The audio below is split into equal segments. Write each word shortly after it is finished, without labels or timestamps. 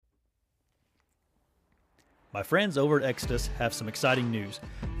My friends over at Exodus have some exciting news.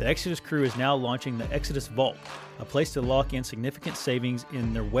 The Exodus crew is now launching the Exodus Vault, a place to lock in significant savings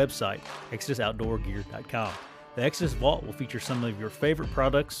in their website, ExodusOutdoorGear.com. The Exodus Vault will feature some of your favorite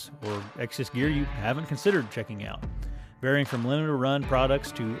products or Exodus gear you haven't considered checking out, varying from limited run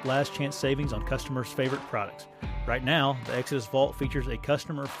products to last chance savings on customers' favorite products. Right now, the Exodus Vault features a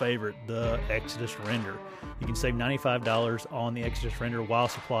customer favorite, the Exodus Render. You can save $95 on the Exodus Render while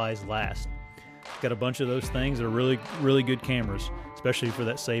supplies last. Got a bunch of those things that are really good cameras, especially for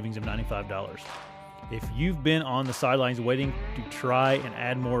that savings of $95. If you've been on the sidelines waiting to try and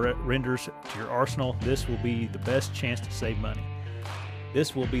add more renders to your arsenal, this will be the best chance to save money.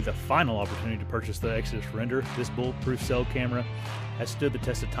 This will be the final opportunity to purchase the Exodus Render. This bulletproof cell camera has stood the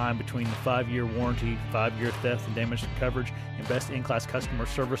test of time between the 5-year warranty, 5-year theft and damage coverage, and best in-class customer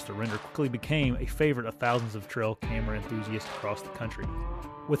service. The Render quickly became a favorite of thousands of trail camera enthusiasts across the country.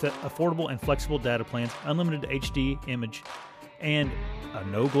 With affordable and flexible data plans, unlimited HD image, and a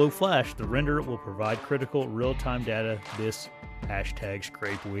no-glow flash, the Render will provide critical real-time data this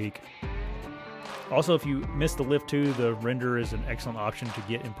 #scrape week. Also, if you missed the Lift 2, the Render is an excellent option to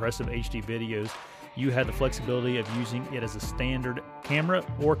get impressive HD videos. You have the flexibility of using it as a standard camera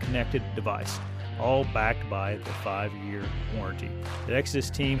or connected device, all backed by the 5-year warranty. The Exodus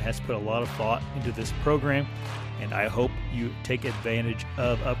team has put a lot of thought into this program, and I hope you take advantage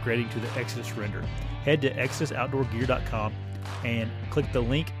of upgrading to the Exodus Render. Head to ExodusOutdoorGear.com and click the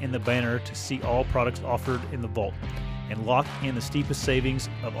link in the banner to see all products offered in the vault and lock in the steepest savings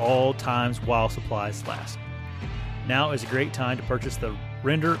of all times while supplies last. Now is a great time to purchase the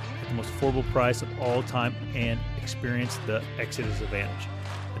Render at the most affordable price of all time and experience the Exodus advantage.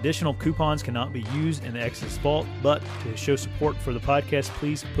 Additional coupons cannot be used in the Exodus Vault, but to show support for the podcast,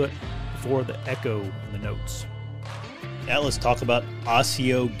 please put before the Echo in the notes. Now let's talk about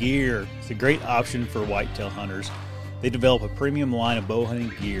Osseo Gear. It's a great option for whitetail hunters. They develop a premium line of bow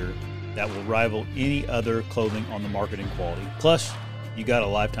hunting gear that will rival any other clothing on the market in quality. Plus, you got a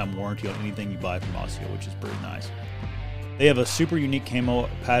lifetime warranty on anything you buy from Osseo, which is pretty nice. They have a super unique camo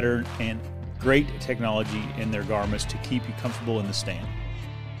pattern and great technology in their garments to keep you comfortable in the stand.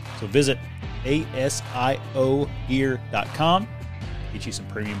 So visit ASIOgear.com, get you some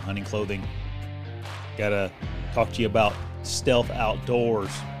premium hunting clothing. Gotta talk to you about Stealth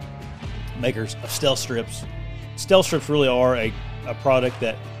Outdoors, makers of stealth strips. Stealth strips really are a product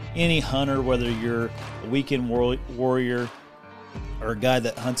that any hunter, whether you're a weekend warrior or a guy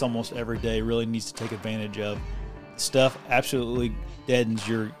that hunts almost every day, really needs to take advantage of. Stuff absolutely deadens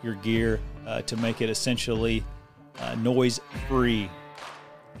your gear to make it essentially noise-free.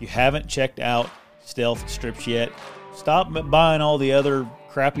 If you haven't checked out stealth strips yet, stop buying all the other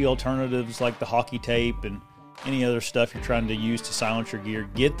crappy alternatives like the hockey tape and any other stuff you're trying to use to silence your gear.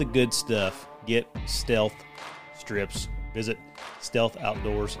 Get the good stuff. Get stealth strips. Visit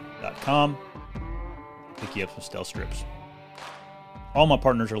stealthoutdoors.com. Pick you up some stealth strips. All my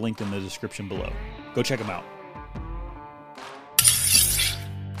partners are linked in the description below. Go check them out.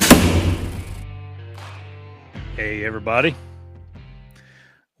 Hey, everybody.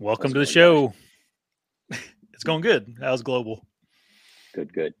 Welcome to the show. It's going good. How's Global?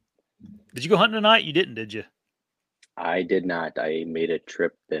 Good. Did you go hunting tonight? You didn't, did you? I did not. I made a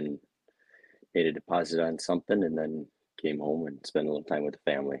trip and made a deposit on something and then came home and spent a little time with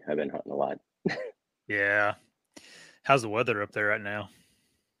the family. I've been hunting a lot. Yeah. How's the weather up there right now?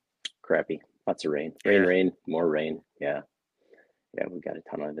 Crappy. Lots of rain. Rain, more rain. Yeah, we got a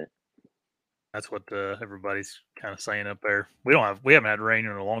ton of it. That's what everybody's kind of saying up there. We haven't had rain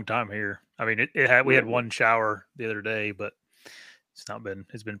in a long time here. I mean, we had one shower the other day, but it's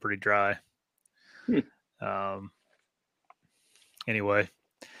been pretty dry. Anyway,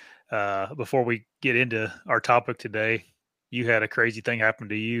 before we get into our topic today, you had a crazy thing happen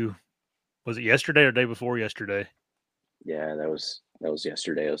to you. Was it yesterday or day before yesterday? Yeah, that was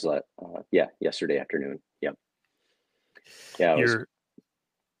yesterday. It was yesterday afternoon. Yep. Yeah,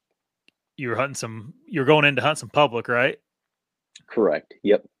 you were going in to hunt some public, right? Correct.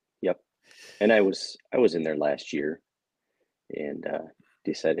 Yep. And I was in there last year and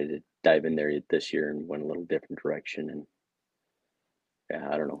decided to dive in there this year and went a little different direction. And yeah,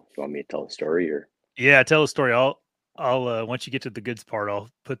 I don't know if you want me to tell the story or. Yeah, tell the story. I'll once you get to the goods part, I'll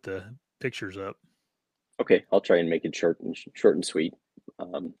put the pictures up. Okay, I'll try and make it short and sweet.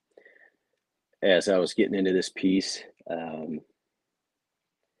 As I was getting into this piece,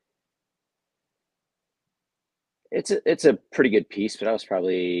 it's a pretty good piece, but I was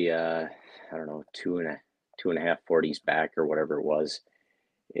probably I don't know, two and a half 40s back or whatever it was,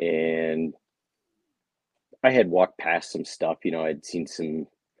 and I had walked past some stuff. I'd seen some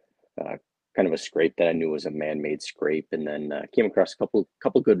kind of a scrape that I knew was a man-made scrape, and then came across a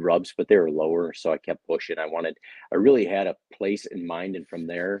couple good rubs, but they were lower, so I kept pushing. I really had a place in mind, and from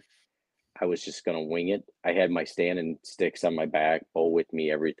there, I was just gonna wing it. I had my stand and sticks on my back, bow with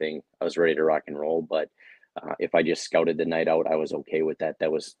me, everything. I was ready to rock and roll, but if I just scouted the night out, I was okay with that.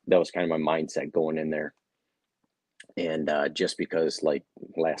 That was kind of my mindset going in there. And just because like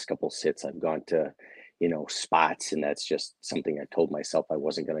last couple sits I've gone to, spots, and that's just something I told myself I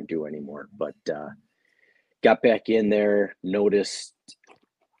wasn't going to do anymore. But got back in there, noticed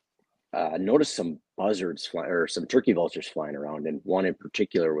some buzzards flying, or some turkey vultures flying around, and one in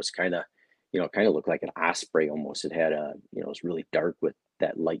particular was kind of looked like an osprey almost. It had it was really dark with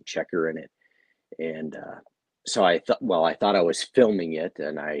that light checker in it. And so I thought I was filming it,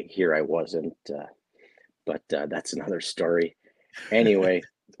 and I wasn't. But that's another story. Anyway,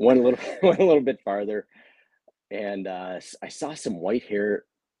 went a little went a little bit farther, and I saw some white hair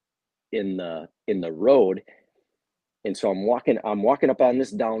in the road, and so I'm walking up on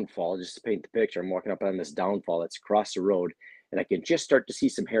this downfall, just to paint the picture. I'm walking up on this downfall that's across the road, and I can just start to see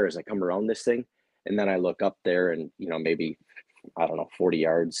some hair as I come around this thing, and then I look up there, and maybe, I don't know, 40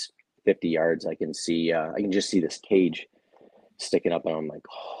 yards, 50 yards, I can just see this cage sticking up, and I'm like,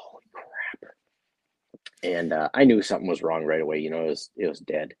 holy crap. And I knew something was wrong right away. It was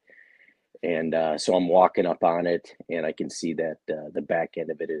dead. And so I'm walking up on it, and I can see that the back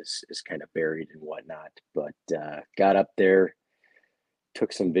end of it is kind of buried and whatnot. But got up there,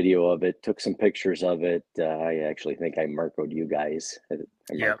 took some video of it, took some pictures of it. I actually think I marcoed you guys. I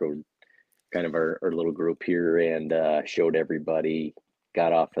Yep. marcoed kind of our little group here, and showed everybody.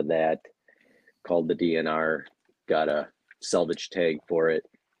 Got off of that, called the DNR, got a salvage tag for it,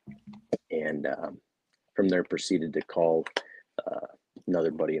 and from there proceeded to call uh, another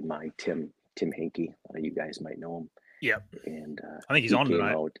buddy of mine, Tim Hinkie. You guys might know him. Yep. And I think he's he on came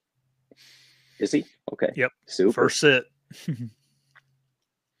tonight. out. Is he? Okay. Yep. Super. First sit.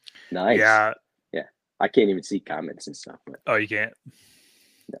 Nice. Yeah. Yeah. I can't even see comments and stuff, but Oh, you can't.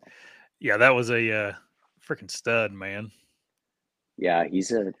 no. Yeah, that was a freaking stud, man. Yeah,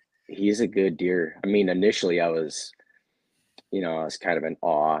 he's a good deer. I mean, initially I was kind of in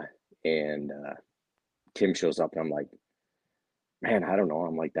awe, and Tim shows up, and I'm like, man, I don't know.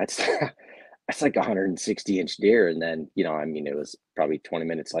 I'm like, that's like a 160-inch deer. And then, I mean, it was probably 20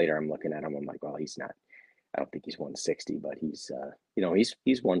 minutes later, I'm looking at him. I'm like, well, he's not, I don't think he's 160, but he's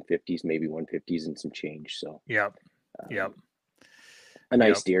 150s, maybe 150s and some change. So Yep. Yep. um, a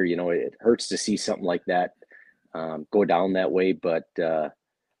nice Yep. deer. It hurts to see something like that go down that way. But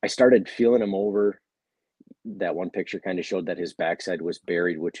I started feeling him over. That one picture kind of showed that his backside was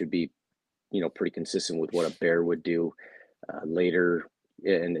buried, which would be, pretty consistent with what a bear would do. Later,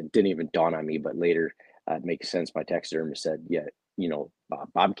 and it didn't even dawn on me, but later it makes sense. My taxidermist said, yeah,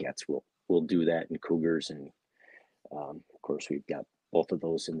 bobcats will do that, and cougars, and of course we've got both of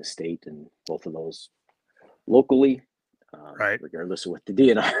those in the state, and both of those locally, Right. regardless of what the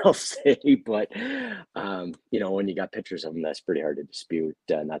DNR will say. But when you got pictures of them, that's pretty hard to dispute.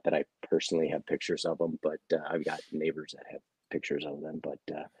 Not that I personally have pictures of them, but I've got neighbors that have pictures of them. But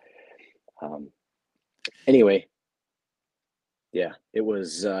anyway, yeah, it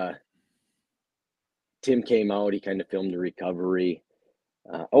was. Tim came out. He kind of filmed the recovery.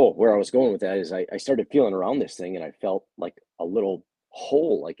 Where I was going with that is I started feeling around this thing, and I felt like a little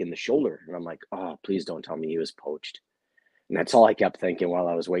hole, like in the shoulder, and I'm like, oh, please don't tell me he was poached. And that's all I kept thinking while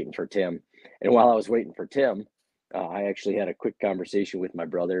I was waiting for Tim. And while I was waiting for Tim, I actually had a quick conversation with my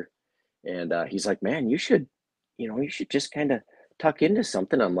brother, and he's like, man, you should just kind of tuck into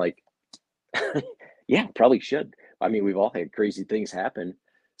something. I'm like, yeah, probably should. I mean, we've all had crazy things happen.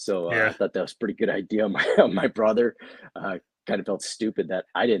 So I Yeah. thought that was a pretty good idea. My brother kind of felt stupid that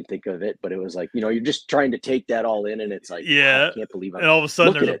I didn't think of it, but it was like, you're just trying to take that all in, and it's like, wow, I Yeah. can't believe And I'm all of a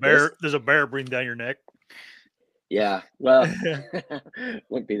sudden looking at this. there's a bear breathing down your neck. Yeah, well,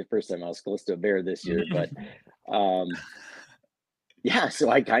 wouldn't be the first time I was close to a bear this year, but um, yeah. So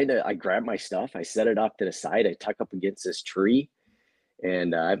I grabbed my stuff, I set it off to the side, I tuck up against this tree,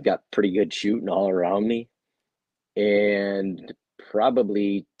 and I've got pretty good shooting all around me. And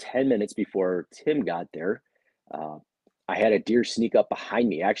probably 10 minutes before Tim got there, uh, I had a deer sneak up behind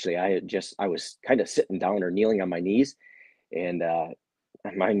me. Actually, I was kind of sitting down or kneeling on my knees, and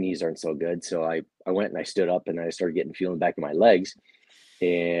my knees aren't so good. So I went and I stood up, and I started getting feeling back in my legs.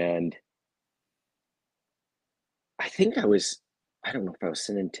 And I don't know if I was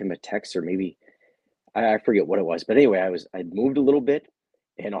sending Tim a text, or maybe I forget what it was. But anyway, I'd moved a little bit,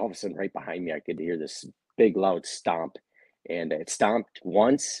 and all of a sudden right behind me, I could hear this big loud stomp. And it stomped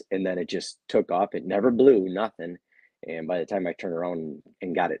once, and then it just took off. It never blew, nothing. And by the time I turned around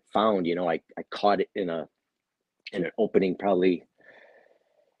and got it found, I caught it in an opening, probably,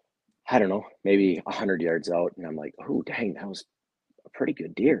 I don't know, maybe 100 yards out. And I'm like, oh, dang, that was a pretty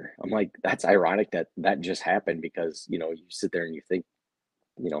good deer. I'm like, that's ironic that that just happened, because, you sit there and you think,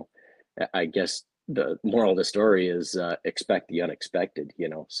 you know, I guess the moral of the story is expect the unexpected,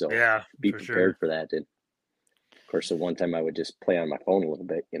 so Yeah, be for sure. prepared for that. And of course, the one time I would just play on my phone a little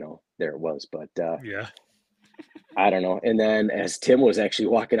bit, there it was. But Yeah. I don't know. And then as Tim was actually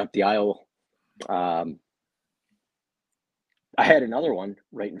walking up the aisle, um, I had another one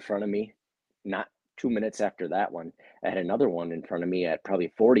right in front of me, not 2 minutes after that one. I had another one in front of me at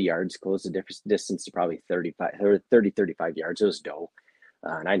probably 40 yards, close the distance to probably 35 or 30, 35 yards. It was doe.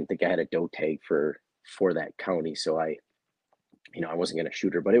 And I didn't think I had a doe tag for that county. So I wasn't going to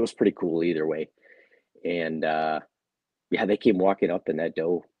shoot her, but it was pretty cool either way. And yeah, they came walking up, and that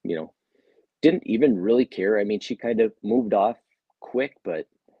doe, didn't even really care. I mean, she kind of moved off quick, but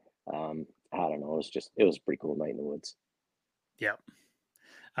I don't know. It was a pretty cool night in the woods. Yeah.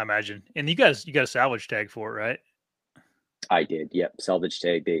 I imagine. And you got a salvage tag for it, right? I did. Yep. Salvage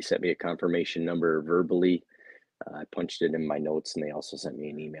tag. They sent me a confirmation number verbally. I punched it in my notes, and they also sent me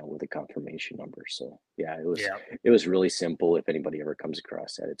an email with a confirmation number. So yeah, Yeah. it was really simple. If anybody ever comes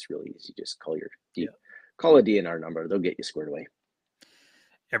across that, it's really easy. Just Yeah. call a DNR number. They'll get you squared away.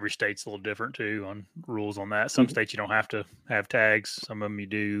 Every state's a little different too on rules on that. Some states you don't have to have tags. Some of them you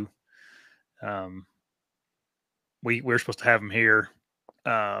do. We're supposed to have them here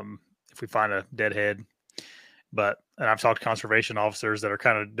if we find a deadhead. And I've talked to conservation officers that are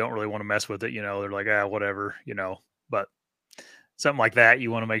kind of don't really want to mess with it. They're like, whatever, but something like that,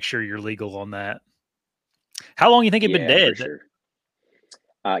 you want to make sure you're legal on that. How long you think he'd been dead? For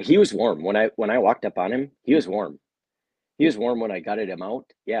sure. He was warm when I walked up on him. He was warm. He was warm when I gutted him out.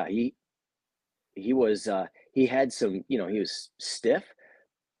 Yeah, he was. He had some. He was stiff,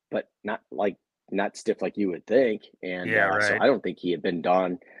 but not stiff like you would think. And Yeah, so right. I don't think he had been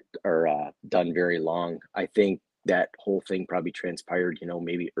done very long. I think that whole thing probably transpired,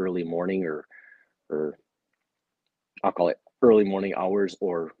 maybe early morning, or I'll call it early morning hours,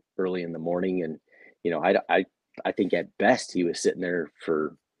 or early in the morning. And I think at best he was sitting there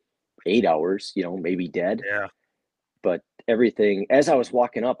for 8 hours, maybe dead. Yeah. But everything, as I was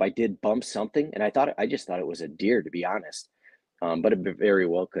walking up, I did bump something, and I just thought it was a deer, to be honest. But it very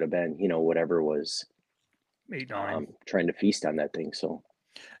well could have been, whatever was Eating on him. trying to feast on that thing. So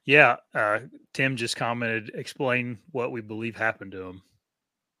yeah, Tim just commented, explain what we believe happened to him.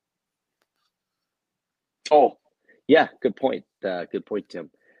 Oh, yeah, good point. Good point, Tim.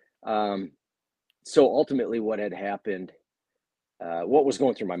 So ultimately, what had happened, what was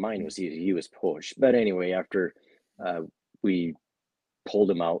going through my mind was he was pushed. But anyway, after we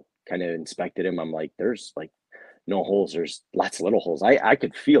pulled him out, kind of inspected him, I'm like, there's like no holes. There's lots of little holes. I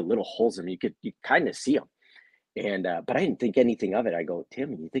could feel little holes in him. You kind of see them. And but I didn't think anything of it. I go,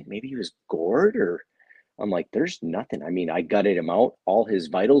 Tim, you think maybe he was gored? Or I'm like, there's nothing. I mean, I gutted him out. All his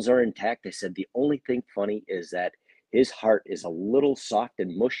vitals are intact. I said the only thing funny is that his heart is a little soft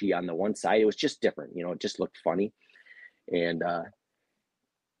and mushy on the one side. It was just different, it just looked funny. And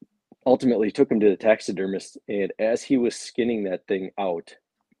ultimately took him to the taxidermist. And as he was skinning that thing out,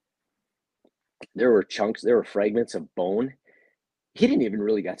 there were fragments of bone. He didn't even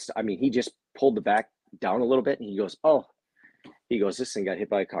really he just pulled the back down a little bit, and he goes, oh, this thing got hit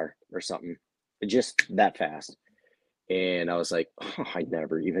by a car or something, just that fast. And I was like, oh, I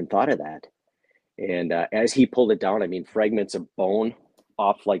never even thought of that. And as he pulled it down, fragments of bone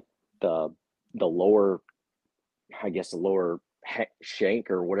off like the lower, I guess the lower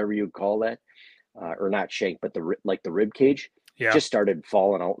shank, or whatever you'd call that, or not shank, but the rib cage, just started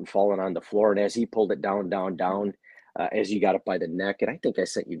falling out and falling on the floor. And as he pulled it down, as he got up by the neck, and I think I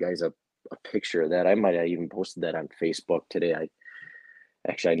sent you guys a picture of that. I might have even posted that on Facebook today.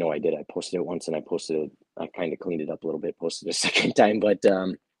 I know I did. I posted it once, and I kind of cleaned it up a little bit, posted it a second time, but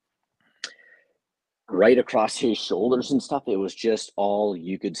right across his shoulders and stuff, it was just all,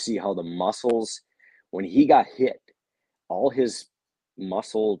 you could see how the muscles, when he got hit, all his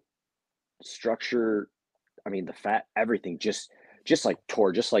muscle structure, the fat, everything just like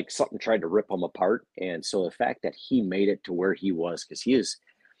tore, just like something tried to rip him apart. And so the fact that he made it to where he was, because he is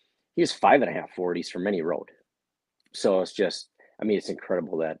 5.5 40s from any road. So it's just, it's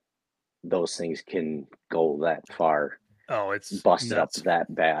incredible that those things can go that far. Oh, it's busted nuts. up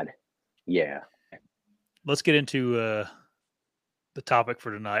that bad. Yeah. Let's get into the topic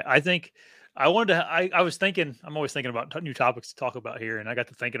for tonight. I think I wanted to, I was thinking, I'm always thinking about new topics to talk about here. And I got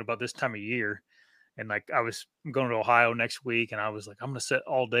to thinking about this time of year, And like I'm going to Ohio next week, and I was like, I'm going to sit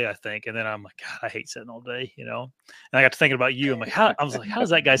all day, I think. And then I'm like, God, I hate sitting all day, you know. And I got to thinking about you. I'm like, how does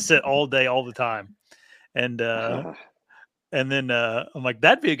that guy sit all day, all the time? And then I'm like,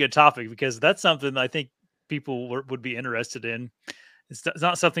 that'd be a good topic because that's something I think people would be interested in. It's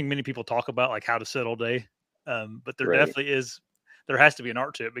not something many people talk about, like how to sit all day. But there Right. definitely is. There has to be an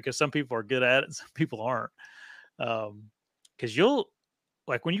art to it because some people are good at it and some people aren't. Because you'll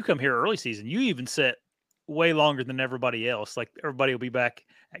like when you come here early season, you even sit way longer than everybody else. Like everybody will be back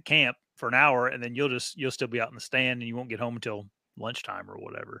at camp for an hour, and then you'll still be out in the stand, and you won't get home until lunchtime or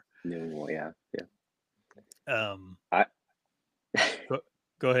whatever. No, yeah, yeah. Um, I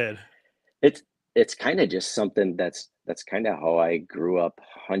go ahead. it's kind of just something that's kind of how I grew up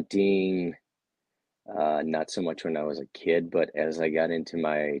hunting. Not so much when I was a kid, but as I got into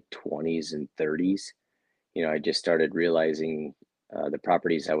my 20s and 30s, I just started realizing the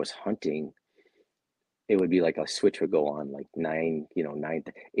properties I was hunting, it would be like a switch would go on like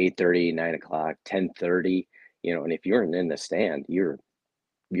 8:30, 9 o'clock, 10:30, and if you weren't in the stand, you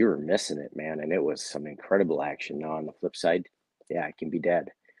were missing it, man. And it was some incredible action. Now on the flip side, yeah, it can be dead.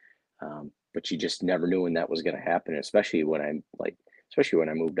 But you just never knew when that was going to happen, especially when I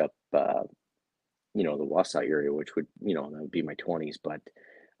moved up, the Wausau area, which that would be my 20s. But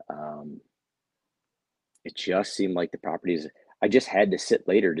um, it just seemed like the properties, I just had to sit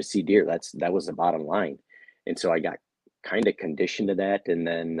later to see deer. That was the bottom line. And so I got kind of conditioned to that, and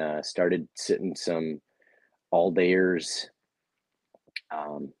then started sitting some all dayers.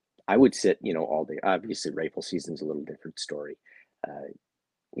 I would sit, all day. Obviously, rifle season's a little different story. Uh,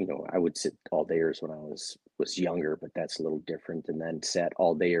 I would sit all dayers when I was younger, but that's a little different. And then sat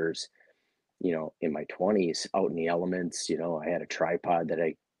all dayers, in my 20s out in the elements. I had a tripod that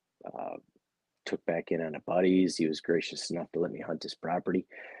I uh, took back in on a buddy's. He was gracious enough to let me hunt his property.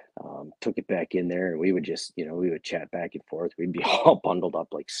 Took it back in there, and we would just, we would chat back and forth. We'd be all bundled up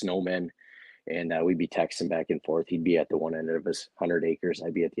like snowmen, and we'd be texting back and forth. He'd be at the one end of his 100 acres.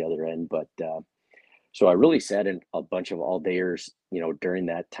 I'd be at the other end. But so I really sat in a bunch of all dayers, during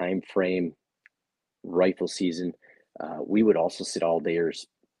that time frame, rifle season. We would also sit all dayers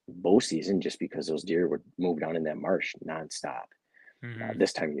bow season just because those deer would move down in that marsh nonstop Mm-hmm.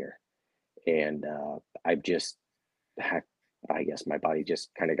 this time of year. And I've just, I guess my body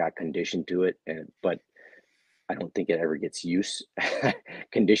just kind of got conditioned to it. But I don't think it ever gets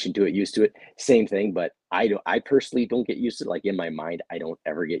conditioned to it, used to it. Same thing, but I personally don't get used to it. Like in my mind, I don't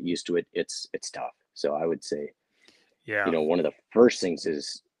ever get used to it. It's tough. So I would say, Yeah. one of the first things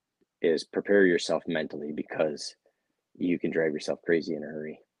is prepare yourself mentally, because you can drive yourself crazy in a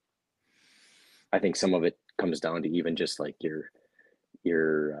hurry. I think some of it comes down to even just like your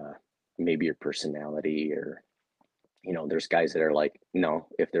maybe your personality, or there's guys that are like, no,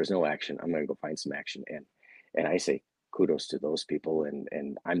 if there's no action, I'm going to go find some action. And I say kudos to those people.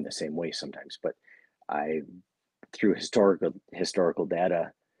 And I'm the same way sometimes, but I, through historical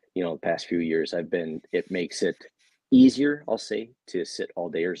data, the past few years, it makes it easier, I'll say, to sit all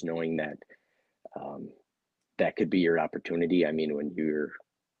dayers, knowing that that could be your opportunity. I mean, when you're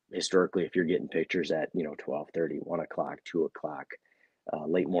historically, if you're getting pictures at 12:30, 1 o'clock, 2 o'clock,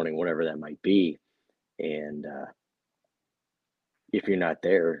 late morning, whatever that might be, and if you're not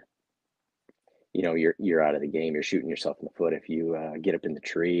there, you're out of the game. You're shooting yourself in the foot if you get up in the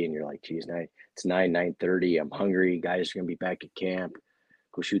tree and you're like, geez, it's 9:30, I'm hungry, guys are gonna be back at camp,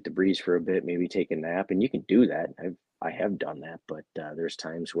 go shoot the breeze for a bit, maybe take a nap. And you can do that. I have done that, but there's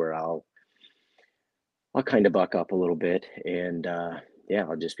times where I'll kind of buck up a little bit, and yeah,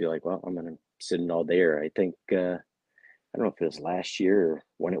 I'll just be like, well, I'm gonna sit in all day. Or I think I don't know if it was last year or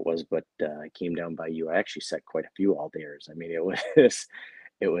when it was, but I came down by you. I actually set quite a few all dayers. I mean,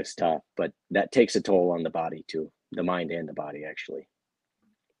 it was tough, but that takes a toll on the body too, the mind and the body actually.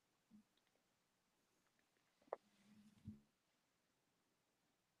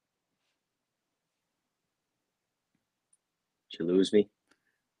 Did you lose me?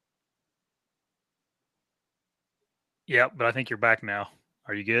 Yeah, but I think you're back now.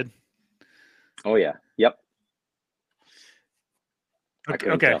 Are you good? Oh yeah, yep. I Okay.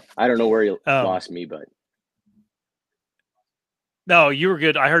 couldn't Okay. tell. I don't know where you Um, lost me, but no, you were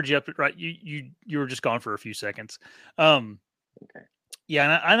good. I heard you up right. You were just gone for a few seconds. Um, okay.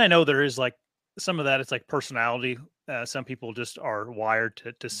 yeah, and I know there is like some of that. It's like personality. Some people just are wired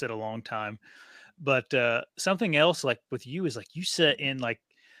to sit a long time. But something else like with you is like you sit in like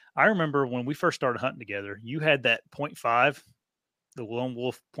I remember when we first started hunting together, you had that point .5, the lone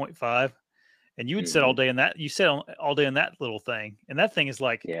wolf point .5, and you would sit all Hmm. day in that. You sit all day in that little thing, and that thing is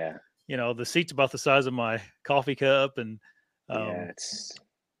like Yeah, the seat's about the size of my coffee cup, and yeah. um,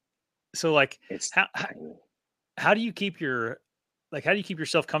 So like It's how tiny. how do you keep how do you keep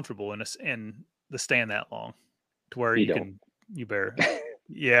yourself comfortable in the stand that long to where You don't. you bear?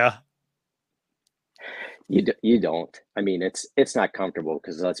 Yeah. You don't. I mean, it's not comfortable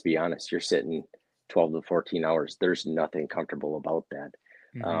because let's be honest, you're sitting 12 to 14 hours. There's nothing comfortable about that.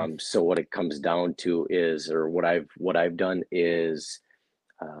 Hmm. So what it comes down to is, or what I've done is,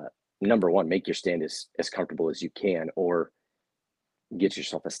 uh, number one, make your stand as comfortable as you can, or get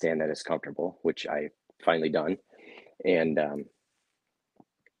yourself a stand that is comfortable, which I finally done. And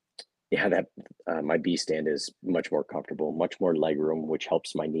yeah, that my B stand is much more comfortable, much more leg room, which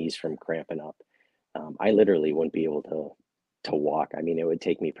helps my knees from cramping up. I literally wouldn't be able to walk. I mean, it would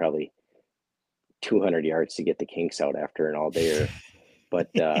take me probably 200 yards to get the kinks out after an all dayer. But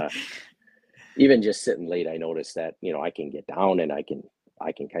even just sitting late, I noticed that I can get down and I can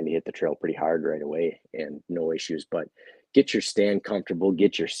kind of hit the trail pretty hard right away and no issues. But get your stand comfortable,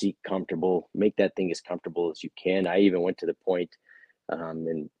 get your seat comfortable, make that thing as comfortable as you can. I even went to the point,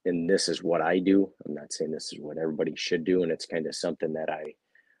 and this is what I do. I'm not saying this is what everybody should do, and it's kind of something that I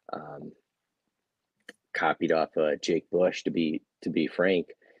um, copied off Jake Bush. To be frank,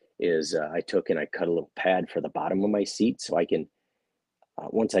 is I took and I cut a little pad for the bottom of my seat so I can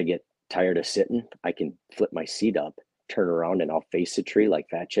once I get tired of sitting, I can flip my seat up, turn around, and I'll face the tree like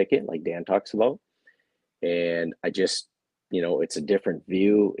fat chicken, like Dan talks about. And I just, it's a different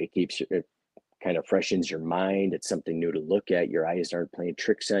view. It kind of freshens your mind. It's something new to look at. Your eyes aren't playing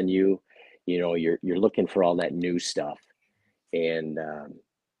tricks on you. You're looking for all that new stuff. And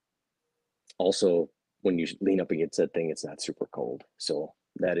also, when you lean up against that thing, it's not super cold. So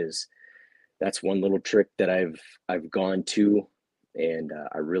that's one little trick that I've gone to, and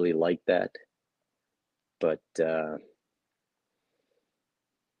I really like that. But Yeah.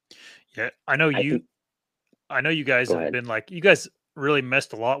 I think I know you guys go have ahead. been like you guys really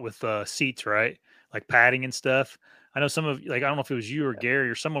messed a lot with seats, right? Like padding and stuff. I know some of like I don't know if it was you or Gary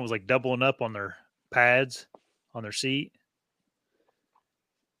or someone was like doubling up on their pads on their seat.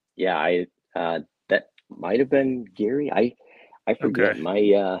 Yeah, I that might have been Gary. I Okay. forget.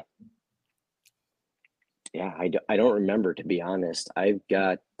 Yeah, I don't remember, to be honest.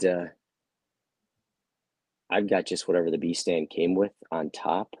 Uh I've got just whatever the B stand came with on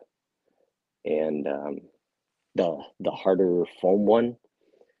top, and the harder foam one,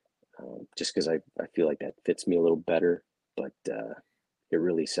 just because I feel like that fits me a little better. But it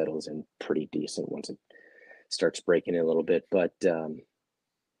really settles in pretty decent once it starts breaking in a little bit. But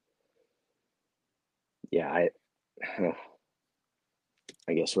yeah,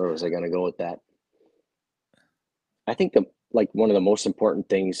 I guess where was I going to go with that? I think the like one of the most important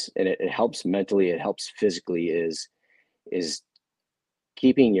things, and it helps mentally, it helps physically, is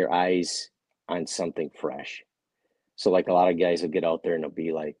keeping your eyes on something fresh. So like a lot of guys will get out there and they'll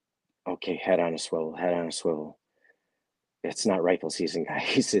be like, okay, head on a swivel, head on a swivel. It's not rifle season,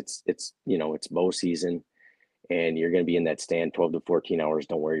 guys. It's bow season, and you're going to be in that stand 12 to 14 hours.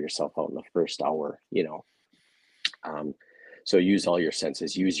 Don't wear yourself out in the first hour. Um, so use all your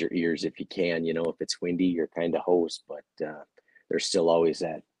senses. Use your ears if you can. If it's windy, you're kind of hosed, but there's still always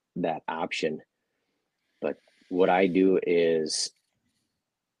that option. But what I do is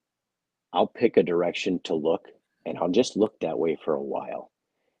I'll pick a direction to look, and I'll just look that way for a while.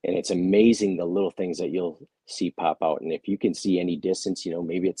 And it's amazing the little things that you'll see pop out. And if you can see any distance,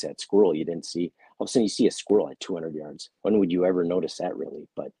 maybe it's that squirrel you didn't see. All of a sudden, you see a squirrel at 200 yards. When would you ever notice that, really?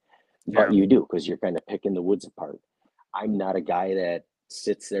 But Yeah. you do, because you're kind of picking the woods apart. I'm not a guy that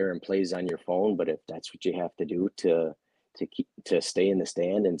sits there and plays on your phone, but if that's what you have to do to stay in the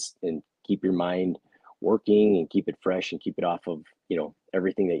stand and keep your mind working and keep it fresh and keep it off of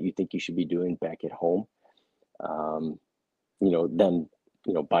everything that you think you should be doing back at home, um, then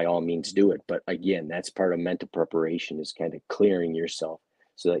by all means do it. But again, that's part of mental preparation, is kind of clearing yourself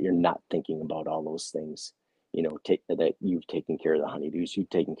so that you're not thinking about all those things. Take that you've taken care of the honeydews, you've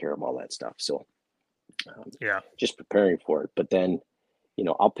taken care of all that stuff. So um, Yeah. just preparing for it. But then,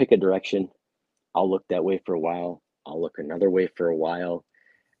 I'll pick a direction. I'll look that way for a while. I'll look another way for a while.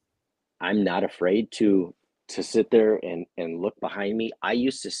 I'm not afraid to sit there and look behind me. I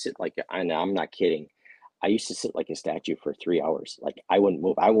used to sit like, I'm not kidding. I used to sit like a statue for 3 hours. Like I wouldn't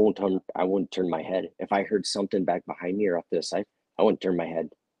move. I wouldn't turn my head. If I heard something back behind me or off to the side, I wouldn't turn my head.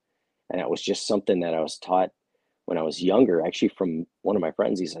 And it was just something that I was taught when I was younger, actually from one of my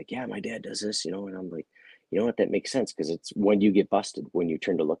friends. He's like, yeah, my dad does this, and I'm like, you know what, that makes sense, because it's when you get busted, when you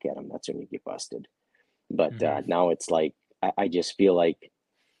turn to look at him, that's when you get busted. But Hmm. now it's like, I just feel like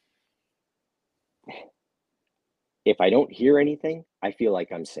if I don't hear anything, I feel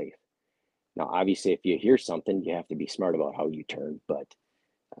like I'm safe. Now, obviously, if you hear something, you have to be smart about how you turn. But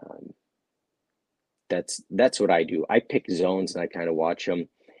That's what I do. I pick zones and I kind of watch them.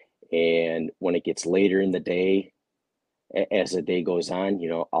 And when it gets later in the day, as the day goes on,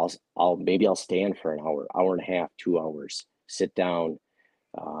 I'll stand for an hour, hour and a half, 2 hours, sit down,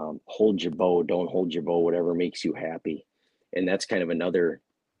 hold your bow, don't hold your bow, whatever makes you happy. And that's kind of another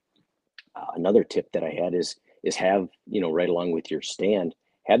tip that I had is have, right along with your stand,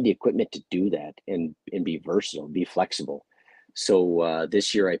 have the equipment to do that and be versatile, be flexible. So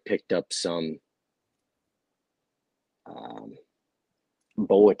this year I picked up some um,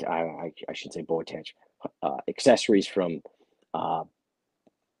 I should say bow attach accessories from uh,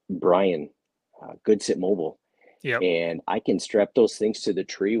 Brian, Good Sit Mobile, Yep. and I can strap those things to the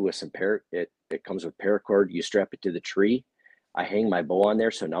tree with some it comes with paracord. You strap it to the tree. I hang my bow on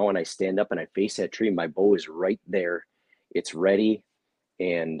there, so now when I stand up and I face that tree, my bow is right there. It's ready.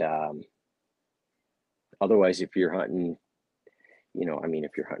 And otherwise, if you're hunting,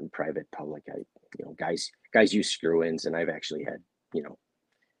 if you're hunting private, public, guys use screw-ins, and I've actually had,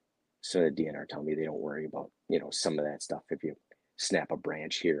 so the DNR tell me they don't worry about, some of that stuff if you snap a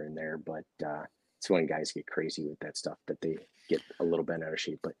branch here and there, but it's when guys get crazy with that stuff that they get a little bent out of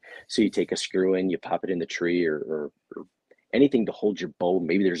shape. But so you take a screw in, you pop it in the tree or anything to hold your bow.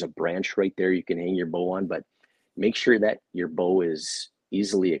 Maybe there's a branch right there you can hang your bow on, but make sure that your bow is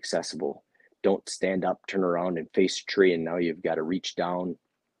easily accessible. Don't stand up, turn around and face a tree, and now you've got to reach down.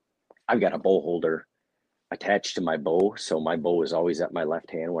 I've got a bow holder attached to my bow, so my bow is always at my left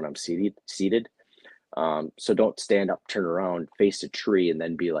hand when I'm seated. So don't stand up, turn around, face a tree, and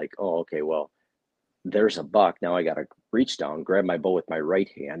then be like, oh, okay, well, there's a buck. Now I got to reach down, grab my bow with my right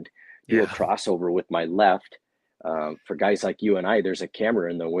hand, do a Yeah. crossover with my left. For guys like you and I, there's a camera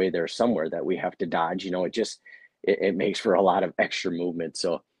in the way there somewhere that we have to dodge. It makes for a lot of extra movement.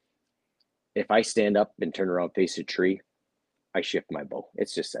 So if I stand up and turn around, face a tree, I shift my bow.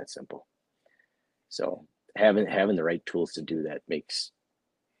 It's just that simple. So having the right tools to do that makes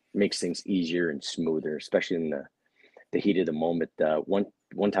things easier and smoother, especially in the heat of the moment.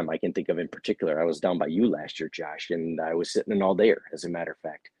 One time I can think of in particular, I was down by you last year, Josh, and I was sitting an all dayer, as a matter of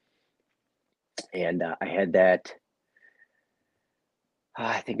fact. And I had that,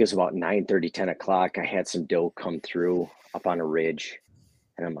 I think it was about 9:30, 10 o'clock. I had some doe come through up on a ridge,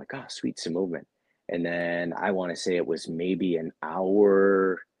 and I'm like, oh, sweet, some movement. And then I want to say it was maybe an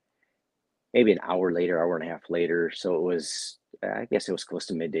hour later, hour and a half later. So it was, I guess it was close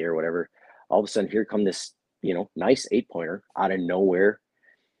to midday or whatever. All of a sudden, here come this, nice 8-pointer out of nowhere.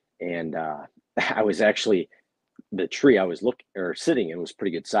 And I was actually, the tree I was looking or sitting in was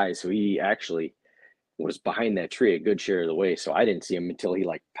pretty good size. So he actually was behind that tree a good share of the way. So I didn't see him until he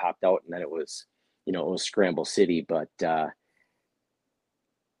like popped out, and then it was Scramble City. But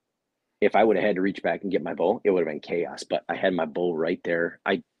if I would have had to reach back and get my bow, it would have been chaos. But I had my bow right there.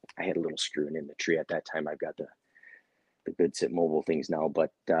 I had a little screwing in the tree at that time. I've got the Good Sit Mobile things now,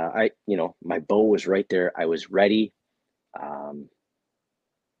 but my bow was right there. I was ready. Um,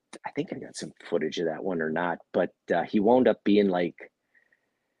 I think I got some footage of that one or not, but he wound up being like,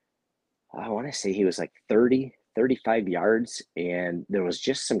 I want to say he was like 30, 35 yards, and there was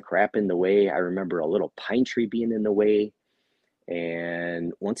just some crap in the way. I remember a little pine tree being in the way.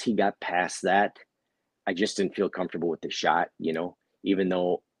 And once he got past that, I just didn't feel comfortable with the shot, even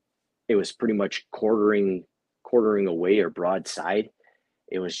though it was pretty much quartering away or broadside.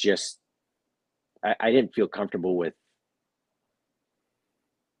 It was just, I didn't feel comfortable with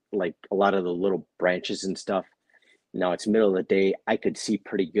like a lot of the little branches and stuff. Now it's middle of the day. I could see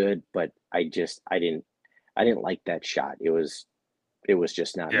pretty good, but I didn't like that shot. It was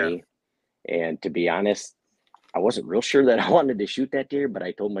just not Yeah. me. And to be honest, I wasn't real sure that I wanted to shoot that deer, but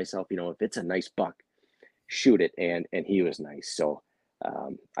I told myself, if it's a nice buck, shoot it. And he was nice. So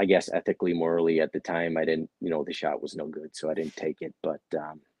I guess ethically, morally at the time, I didn't, the shot was no good, so I didn't take it. But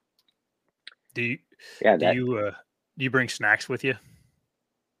Do you yeah, do that you uh do you bring snacks with you?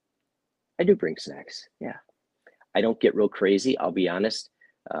 I do bring snacks. Yeah, I don't get real crazy. I'll be honest.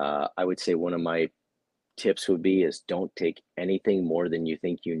 I would say one of my tips would be is don't take anything more than you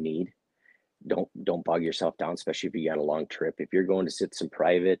think you need. Don't bog yourself down, especially if you got a long trip. If you're going to sit some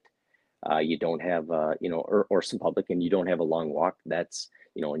private, you don't have or some public, and you don't have a long walk. That's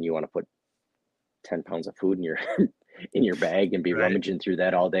and you want to put 10 pounds of food in your in your bag and be Right. rummaging through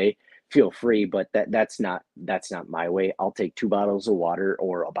that all day, feel free. But that's not my way. I'll take 2 bottles of water,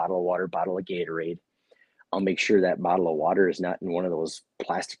 or a bottle of water, bottle of Gatorade. I'll make sure that bottle of water is not in one of those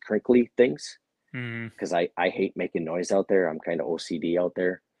plastic crinkly things, Mm, because I hate making noise out there. I'm kind of OCD out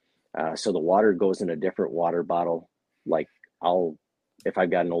there. So the water goes in a different water bottle. Like I'll, if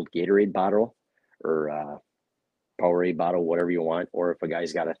I've got an old Gatorade bottle or Powerade bottle, whatever you want, or if a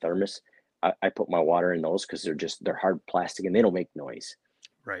guy's got a thermos, I put my water in those because they're hard plastic and they don't make noise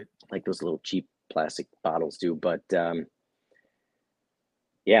Right. like those little cheap plastic bottles do. But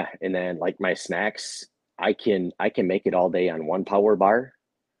yeah, and then like my snacks, I can make it all day on one power bar.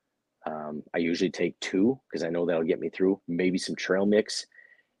 I usually take two because I know that'll get me through. Maybe some trail mix,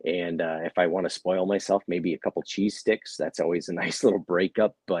 and if I want to spoil myself, maybe a couple cheese sticks. That's always a nice little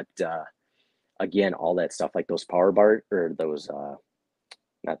breakup. But again, all that stuff like those power bar or those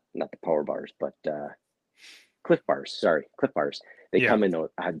not the power bars, but Cliff bars. Sorry, Cliff bars. They Yeah. come in.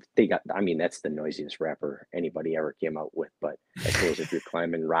 They got. I mean, that's the noisiest wrapper anybody ever came out with. But I suppose if you're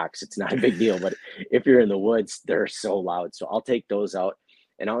climbing rocks, it's not a big deal. But if you're in the woods, they're so loud. So I'll take those out,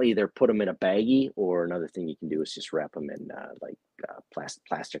 and I'll either put them in a baggie, or another thing you can do is just wrap them in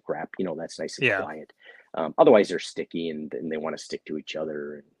plastic wrap. That's nice and Yeah. quiet. Otherwise, they're sticky, and they want to stick to each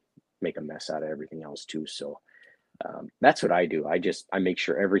other and make a mess out of everything else too. So that's what I do. I make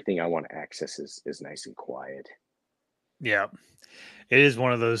sure everything I want to access is nice and quiet. Yeah. It is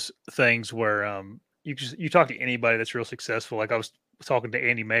one of those things where you talk to anybody that's real successful. Like I was talking to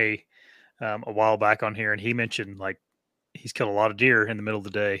Andy May a while back on here, and he mentioned like he's killed a lot of deer in the middle of the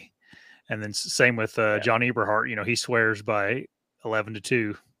day. And then same with Yeah, John Eberhart. He swears by 11 to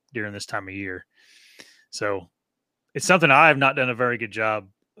 2 during this time of year. So it's something I have not done a very good job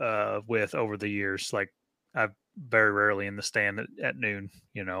with over the years. Like I've very rarely in the stand at noon.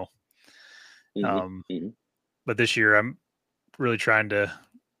 hmm Um, hmm but this year I'm really trying to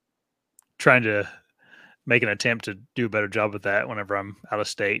make an attempt to do a better job with that whenever I'm out of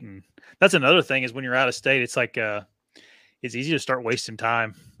state. And that's another thing is when you're out of state, it's like it's easy to start wasting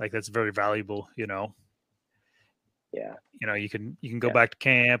time. Like that's very valuable. yeah, You can go yeah, back to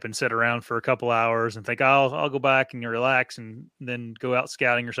camp and sit around for a couple hours and think, oh, I'll go back and you relax and then go out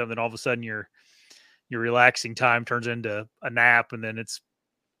scouting or something. All of a sudden your relaxing time turns into a nap, and then it's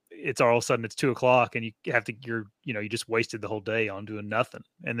all of a sudden it's 2 o'clock and you have to you just wasted the whole day on doing nothing,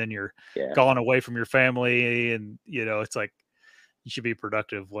 and then you're yeah. gone away from your family, and it's like you should be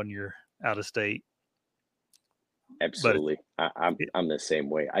productive when you're out of state. But Absolutely. it, I'm the same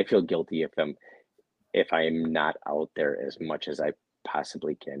way. I feel guilty if I'm not out there as much as I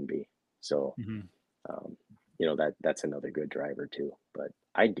possibly can be. So, mhm. um, that's another good driver too. But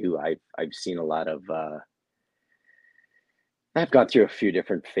I do. I've seen a lot of. I've gone through a few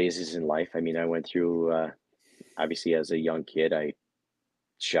different phases in life. I mean, I went through obviously as a young kid. I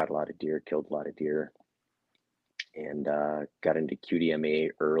shot a lot of deer, killed a lot of deer, and got into QDMA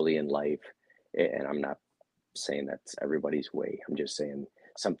early in life. And I'm not saying that's everybody's way. I'm just saying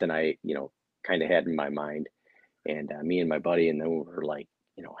something I kind of had in my mind. And me and my buddy, and then we were like,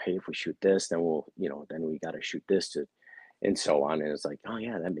 hey, if we shoot this, then then we got to shoot this to, and so on. And it's like, oh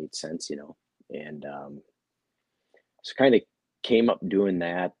yeah, that made sense. And so kind of came up doing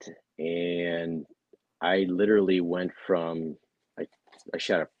that, and I literally went from I I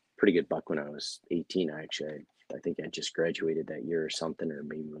shot a pretty good buck when I was 18. Actually, I think I just graduated that year or something, or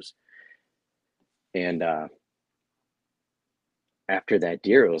maybe it was. And after that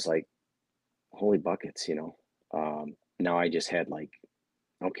deer, it was like, holy buckets. Now I just had like,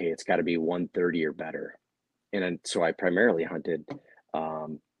 okay, it's got to be 130 or better. And then, so I primarily hunted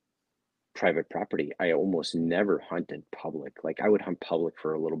um, private property. I almost never hunted public. Like I would hunt public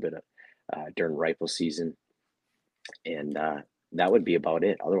for a little bit of during rifle season, and that would be about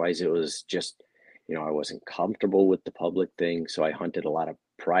it. Otherwise, it was just, I wasn't comfortable with the public thing, so I hunted a lot of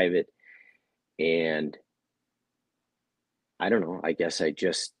private. And I don't know. I guess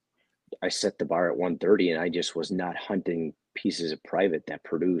I set the bar at 130, and I just was not hunting pieces of private that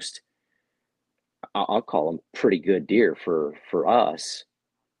produced. I'll call them pretty good deer for us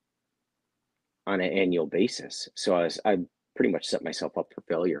on an annual basis. So I pretty much set myself up for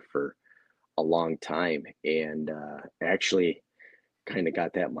failure for a long time, and actually kind of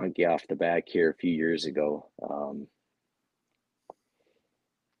got that monkey off the back here a few years ago.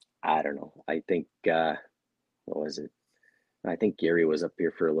 I don't know. I think what was it? I think Gary was up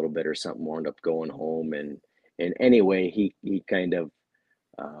here for a little bit or something. Wound up going home, and anyway, he kind of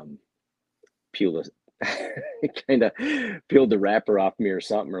um, peeled kind of peeled the wrapper off me or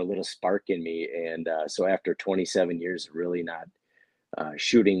something, or a little spark in me. And so after 27 years of really not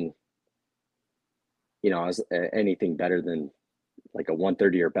shooting, I was anything better than like a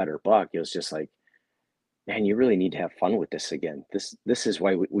 130 or better buck, it was just like, man, you really need to have fun with this again. This is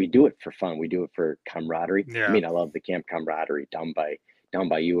why we do it for fun. We do it for camaraderie. I Yeah. mean, I love the camp camaraderie down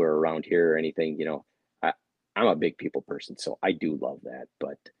by you or around here or anything. I'm a big people person, so I do love that.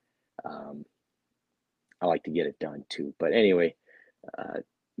 But um, I like to get it done too. But anyway, uh,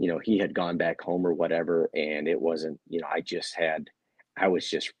 he had gone back home or whatever, and it wasn't. I was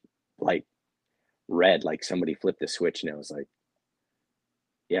just like red, like somebody flipped the switch, and I was like,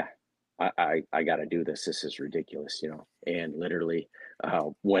 yeah, I got to do this. This is ridiculous, you know. And literally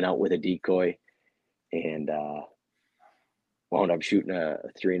went out with a decoy and wound up shooting a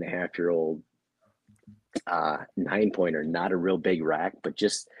 3.5-year-old 9 pointer, not a real big rack, but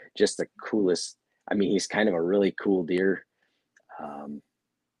just the coolest. I mean, he's kind of a really cool deer. 9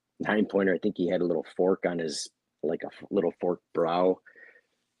 pointer. I think he had a little fork on his, like a little forked brow,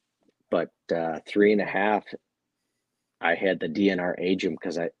 but 3.5. I had the DNR age him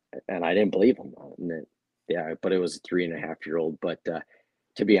because I didn't believe him. Yeah, but it was a 3.5-year-old. But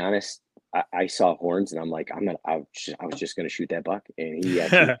to be honest, I saw horns and I'm like, I was just gonna shoot that buck. And he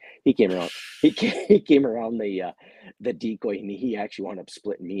actually he came around he came around the decoy, and he actually wound up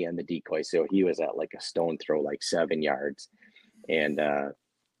splitting me on the decoy. So he was at like a stone throw, like 7 yards. And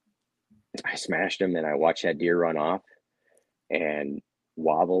I smashed him and I watched that deer run off and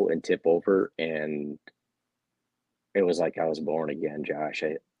wobble and tip over, and it was like I was born again, Josh.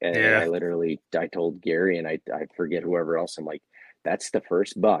 And Yeah. I literally, I told Gary and I forget whoever else. I'm like, that's the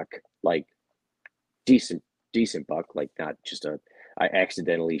first buck, like decent buck, like not just a. I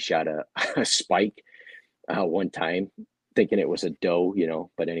accidentally shot a spike one time, thinking it was a doe, you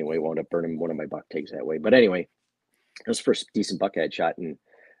know. But anyway, wound up burning one of my buck tags that way. But anyway, it was the first decent buck I had shot in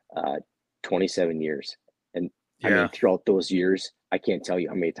uh, 27 years. And I Yeah. mean, throughout those years, I can't tell you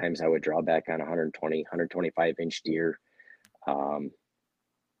how many times I would draw back on 120, 125-inch deer um,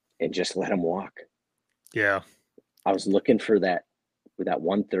 and just let them walk. Yeah. I was looking for that with that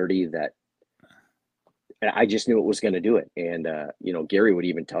 130 that and I just knew it was going to do it. And, you know, Gary would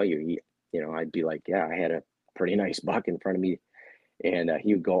even tell you, you know, I'd be like, yeah, I had a pretty nice buck in front of me. And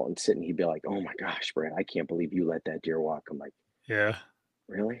he would go out and sit and he'd be like, oh my gosh, Brad, I can't believe you let that deer walk. I'm like, Yeah.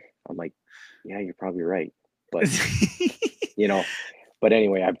 really? I'm like, yeah, you're probably right. But, you know, but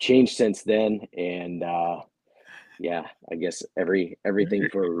anyway, I've changed since then. And, yeah, I guess everything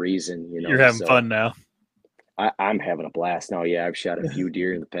for a reason, you You're know. having So fun now. I'm having a blast now. Yeah, I've shot a few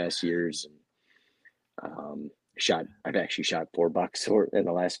deer in the past years. And, I've actually shot 4 bucks in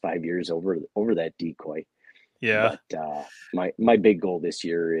the last 5 years over that decoy. Yeah. But my big goal this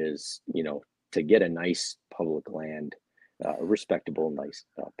year is, you know, to get a nice public land, a respectable, nice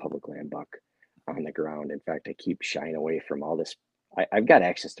public land buck on the ground. In fact, I keep shying away from all this. I've got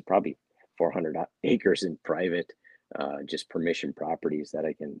access to probably 400 acres in private, just permission properties that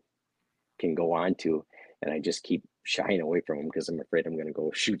I can go on to, and I just keep shying away from them because I'm afraid I'm going to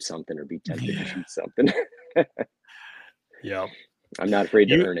go shoot something or be tempted to Yeah. shoot something. Yeah. I'm not afraid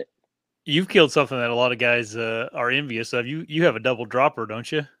to You earn it. you've killed something that a lot of guys are envious of. You have a double dropper,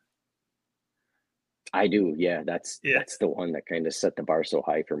 don't you? I do. Yeah, that's Yeah. that's the one that kind of set the bar so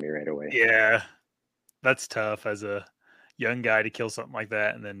high for me right away. Yeah. That's tough as a young guy to kill something like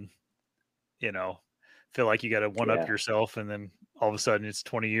that and then, you know, feel like you got to one up Yeah. yourself and then all of a sudden it's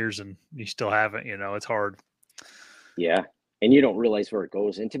 20 years and you still haven't, it's hard. Yeah. And you don't realize where it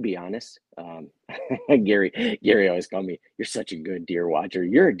goes. And to be honest, Gary always called me, "You're such a good deer watcher.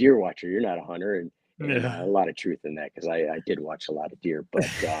 You're a deer watcher. You're not a hunter." And Yeah. a lot of truth in that because I did watch a lot of deer, but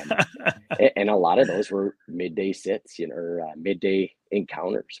and a lot of those were midday sits, you know, or midday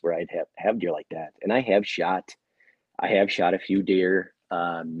encounters where I'd have deer like that. And I have shot a few deer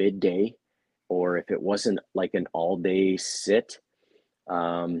midday, or if it wasn't like an all day sit.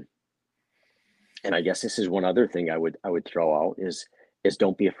 Um, and I guess this is one other thing I would throw out is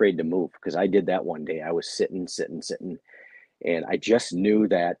don't be afraid to move, because I did that one day. I was sitting, and I just knew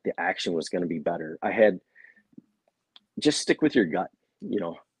that the action was going to be better. I had just stick with your gut, you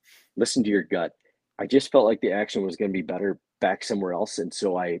know, listen to your gut. I just felt like the action was going to be better back somewhere else, and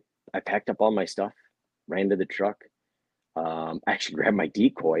so I packed up all my stuff, ran to the truck, actually grabbed my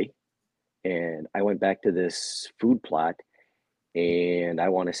decoy, and I went back to this food plot. And I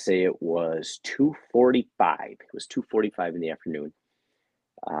want to say it was 2:45. It was 2:45 in the afternoon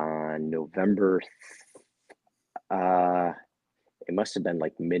on November. Uh, it must have been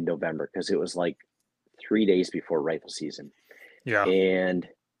like mid-November because it was like 3 days before rifle season. Yeah. And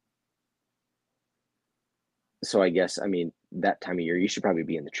so I guess, I mean, that time of year, you should probably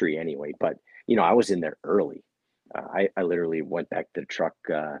be in the tree anyway. But, you know, I was in there early. I literally went back to the truck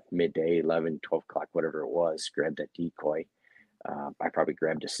midday, 11, 12 o'clock, whatever it was, grabbed that decoy. I probably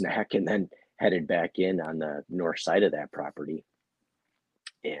grabbed a snack and then headed back in on the north side of that property.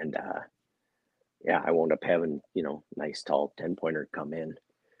 And yeah, I wound up having, you know, nice tall 10 pointer come in.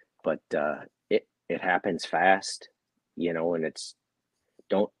 But it happens fast, you know, and it's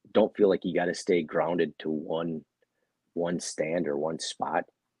don't feel like you got to stay grounded to one stand or one spot.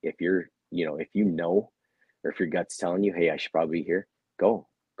 If you're, you know, if you know, or if your gut's telling you, hey, I should probably be here, go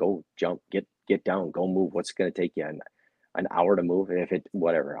go jump, get down, go move. What's going to take you an hour to move? If it,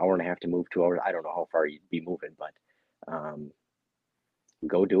 whatever, hour and a half to move, 2 hours. I don't know how far you'd be moving, but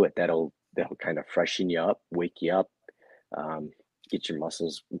go do it. That'll kind of freshen you up, wake you up, get your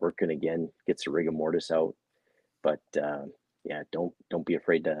muscles working again, gets the rigor mortis out. But yeah, don't be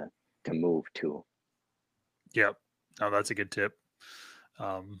afraid to move too. Yep. No, that's a good tip.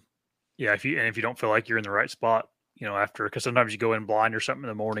 Yeah, if you don't feel like you're in the right spot, after, because sometimes you go in blind or something in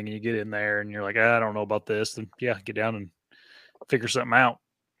the morning and you get in there and you're like, I don't know about this, then yeah, get down and figure something out.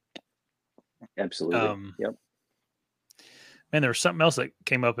 Absolutely. Yep. Man, there was something else that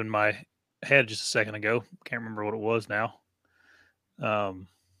came up in my head just a second ago. Can't remember what it was now.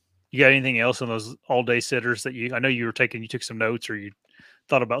 You got anything else on those all day sitters that I know you took some notes or you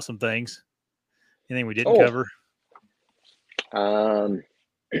thought about some things? Anything we didn't cover?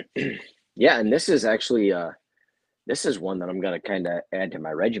 Yeah, and this is actually this is one that I'm going to kind of add to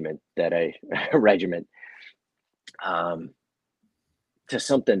my regiment to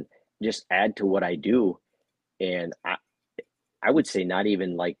something, just add to what I do. And I would say not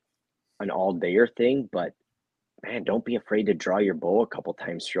even like an all dayer thing, but man, don't be afraid to draw your bow a couple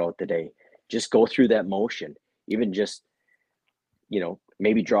times throughout the day. Just go through that motion, even just,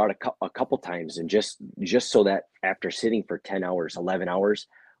 maybe draw it a couple times, and just so that after sitting for 10 hours, 11 hours,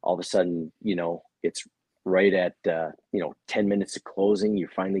 all of a sudden, it's right at, 10 minutes of closing, you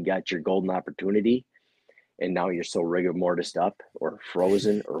finally got your golden opportunity. And now you're so rigor mortis up or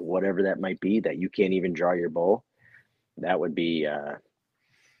frozen or whatever that might be that you can't even draw your bow. That would be,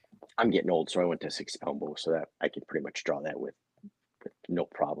 I'm getting old, so I went to 60-pound bow so that I can pretty much draw that with no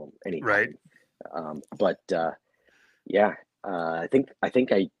problem anytime. Right. But yeah, I think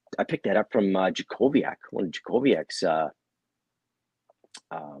I picked that up from Jacoviak, one of Jacoviak's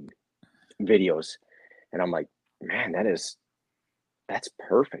videos, and I'm like, man, that's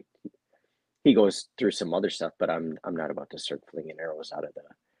perfect. He goes through some other stuff, but I'm not about to start flinging arrows out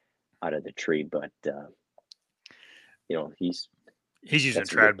of the tree. But he's using a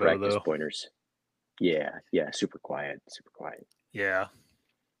trad bow practice though. Pointers. Yeah, super quiet. Yeah.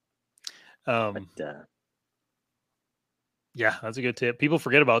 But, yeah, that's a good tip. People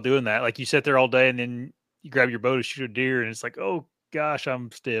forget about doing that. Like, you sit there all day and then you grab your bow to shoot a deer, and it's like, oh gosh,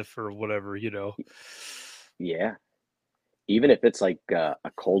 I'm stiff or whatever, Yeah. Even if it's like a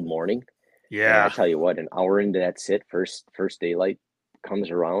cold morning. Yeah. I tell you what, an hour into that sit, first daylight comes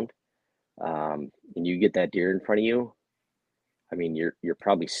around, and you get that deer in front of you. I mean, you're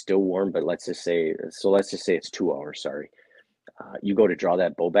probably still warm, but let's just say it's 2 hours. Sorry, you go to draw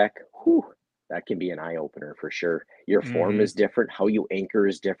that bow back. Whew, that can be an eye opener for sure. Your form is different. How you anchor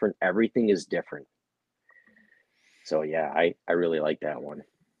is different. Everything is different. So yeah, I really like that one.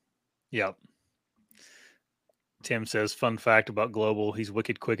 Yep. Tim says, fun fact about Global, he's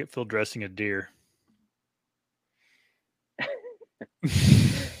wicked quick at field dressing a deer.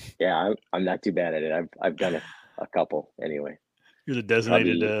 Yeah, I'm not too bad at it. I've done a couple anyway. You're the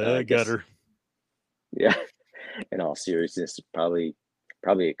designated gutter. Yeah, in all seriousness, probably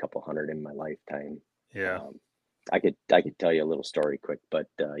a couple hundred in my lifetime. Yeah, I could tell you a little story quick, but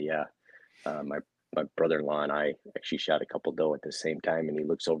yeah, my brother-in-law and I actually shot a couple doe at the same time, and he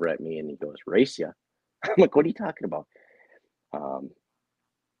looks over at me and he goes, "Race ya?" I'm like, "What are you talking about?"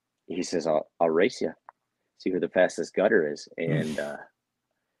 He says, "I'll race you, see who the fastest gutter is." And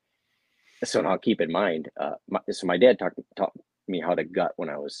so now keep in mind, so my dad taught me how to gut when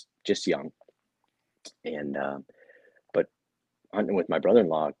I was just young, and but hunting with my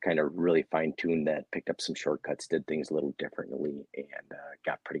brother-in-law kind of really fine-tuned that, picked up some shortcuts, did things a little differently, and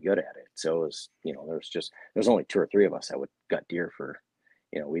got pretty good at it. So it was, there was only 2 or 3 of us that would gut deer for,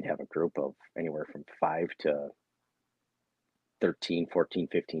 we'd have a group of anywhere from 5 to 13, 14,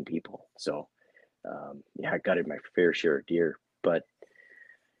 15 people. So yeah, I gutted my fair share of deer, but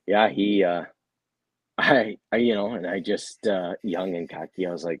yeah, and I just, young and cocky,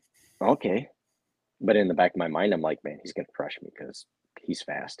 I was like, okay. But in the back of my mind, I'm like, man, he's going to crush me because he's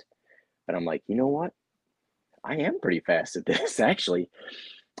fast. But I'm like, you know what? I am pretty fast at this, actually.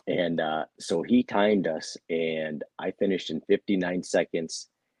 And so he timed us, and I finished in 59 seconds,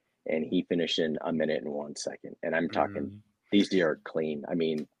 and he finished in 1 minute and 1 second. And I'm talking, these deer are clean. I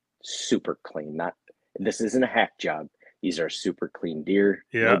mean, super clean. This isn't a hack job. These are super clean deer.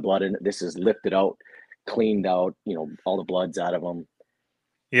 Yeah. No blood in it. This is lifted out, cleaned out, all the blood's out of them.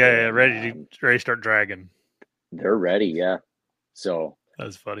 Yeah, ready to start dragging. They're ready, yeah. So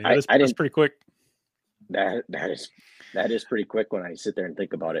that's funny. That's pretty quick. That is pretty quick when I sit there and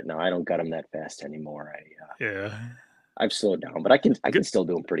think about it. Now I don't gut them that fast anymore. I've slowed down, but I can still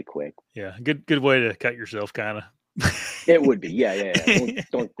do them pretty quick. Yeah, good way to cut yourself, kind of. It would be, yeah.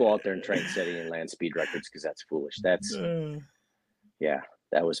 Don't go out there and try and set any land speed records because that's foolish. Uh, Yeah,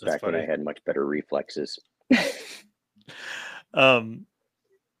 that was that's back when I funny. had much better reflexes. Um,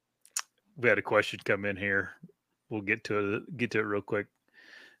 we had a question come in here. We'll get to it real quick.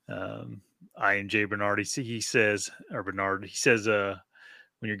 INJ Bernard, he says,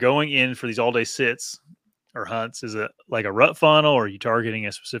 when you're going in for these all day sits or hunts, is it like a rut funnel, or are you targeting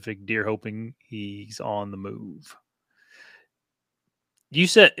a specific deer hoping he's on the move? Do you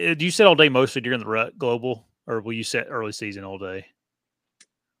set all day mostly during the rut global, or will you set early season all day?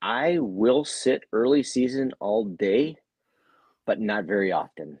 I will sit early season all day, but not very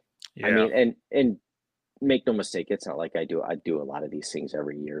often. I Yeah. mean, and make no mistake, it's not like I do a lot of these things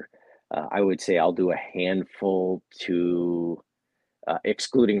every year. I would say I'll do a handful to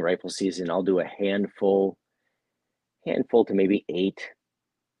excluding rifle season. I'll do a handful to maybe 8.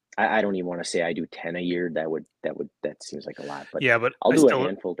 I don't even want to say I do 10 a year. That seems like a lot, but Yeah, but I'll I do a still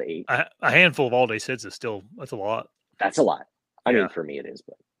handful to 8. a handful of all day sits is still that's a lot. That's a lot. I mean, Yeah. for me it is,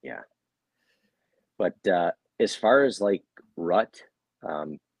 but yeah. But as far as like rut,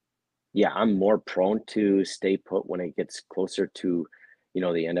 um, yeah, I'm more prone to stay put when it gets closer to,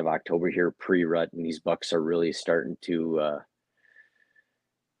 the end of October here, pre-rut, and these bucks are really starting to,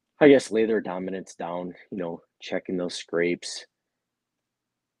 I guess, lay their dominance down. Checking those scrapes.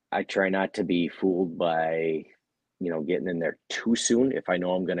 I try not to be fooled by, getting in there too soon. If I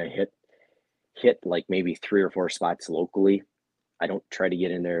know I'm gonna hit like maybe 3 or 4 spots locally, I don't try to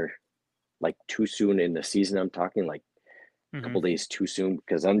get in there like too soon in the season. I'm talking like a Mm-hmm. couple days too soon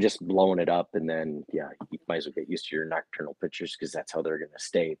because I'm just blowing it up, and then yeah, you might as well get used to your nocturnal pictures because that's how they're gonna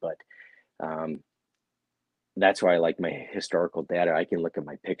stay. But um, that's why I like my historical data. I can look at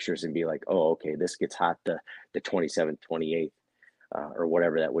my pictures and be like, oh, okay, this gets hot the 27th, 28th, or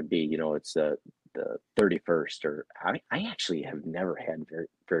whatever that would be. It's the 31st. Or I actually have never had very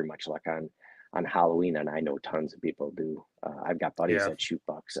very much luck on Halloween, and I know tons of people do. I've got buddies Yeah. that shoot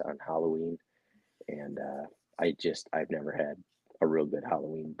bucks on Halloween, and I've never had a real good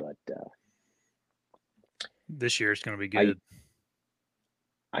Halloween, but This year it's going to be I good.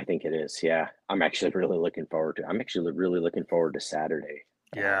 I think it is. Yeah, I'm actually really looking forward to. I'm actually really looking forward to Saturday.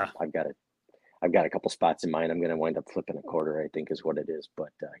 Yeah. I've got a couple spots in mind. I'm going to wind up flipping a quarter, I think, is what it is. But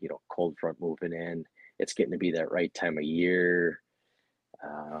cold front moving in. It's getting to be that right time of year.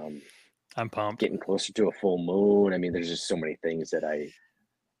 Um, I'm pumped. Getting closer to a full moon. I mean, there's just so many things that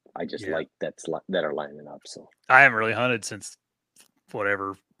I just Yeah. like that are lining up. So I haven't really hunted since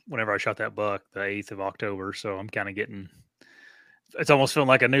whenever I shot that buck, the 8th of October. So I'm kind of getting, it's almost feeling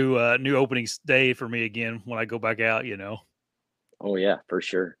like a new opening day for me again when I go back out. oh yeah, for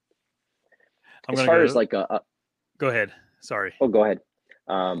sure. I'm As gonna far as go. like Go ahead. Sorry. oh, go ahead.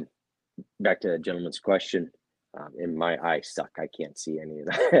 Um, Back to the gentleman's question. And my eyes suck. I can't see any of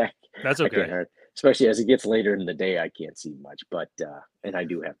that. That's I can't okay. hard, especially as it gets later in the day. I can't see much, but and I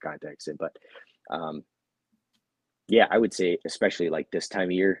do have contacts in. But um, yeah, I would say, especially like this time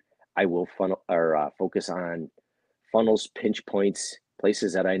of year, I will funnel or focus on funnels, pinch points,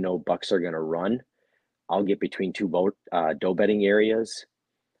 places that I know bucks are going to run. I'll get between two doe bedding areas,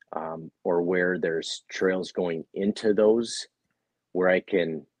 or where there's trails going into those, where I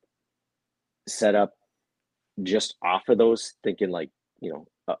can set up just off of those, thinking like,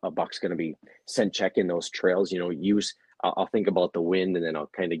 a buck's going to be sent checking those trails. I'll think about the wind, and then I'll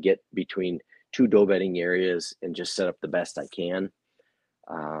kind of get between two doe bedding areas and just set up the best I can.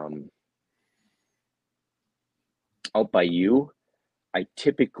 Um, Out by you, I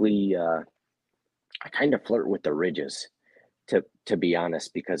typically I kind of flirt with the ridges, to be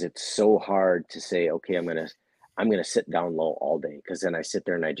honest, because it's so hard to say, okay, I'm gonna sit down low all day, because then I sit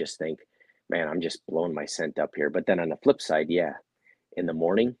there and I just think, man, I'm just blowing my scent up here. But then on the flip side, yeah, in the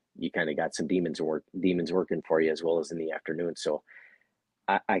morning you kind of got some demons working for you, as well as in the afternoon. So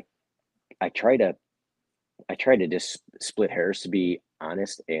I I, I try to just split hairs, to be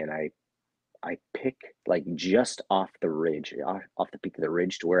honest, and I pick like just off the ridge, off the peak of the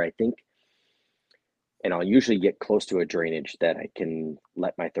ridge, to where I think, and I'll usually get close to a drainage that I can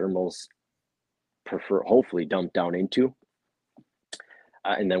let my thermals hopefully dump down into.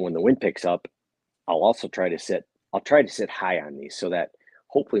 And then when the wind picks up, I'll also try to sit high on these, so that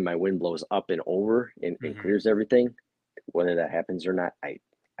hopefully my wind blows up and over, and Hmm. clears everything. Whether that happens or not, I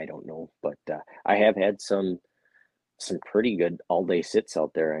don't know. But I have had some pretty good all day sits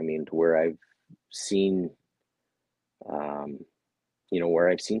out there. I mean, to where I've seen, um, where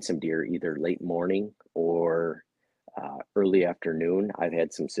I've seen some deer either late morning or early afternoon. I've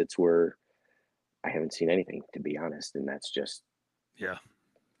had some sits where I haven't seen anything, to be honest, and that's just Yeah.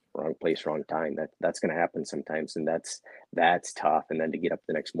 wrong place, wrong time. That's going to happen sometimes, and that's tough. And then to get up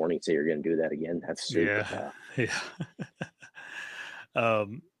the next morning and say you're going to do that again, that's super Yeah. tough. Yeah.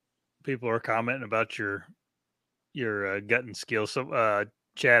 um, People are commenting about your gutting skills. So,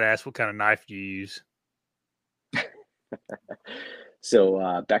 Chad asked, "What kind of knife do you use?"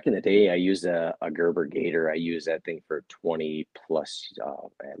 So back in the day, I used a Gerber Gator. I used that thing for 20 plus,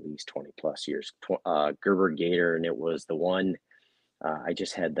 at least 20 plus years. Gerber Gator, and it was the one. I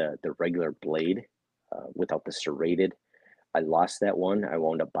just had the regular blade without the serrated. I lost that one. I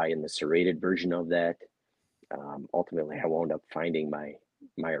wound up buying the serrated version of that. Ultimately, I wound up finding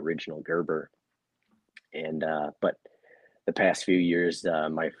my original Gerber, and but the past few years,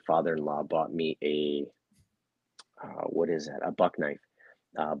 my father-in-law bought me a what is that? A buck knife,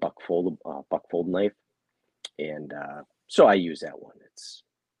 buck fold knife, and so I use that one.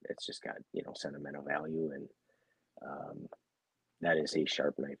 It's just got sentimental value, and um, that is a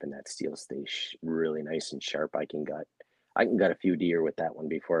sharp knife, and that steel stays really nice and sharp. I can gut a few deer with that one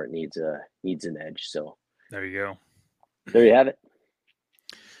before it needs an edge. So There you go. there you have it.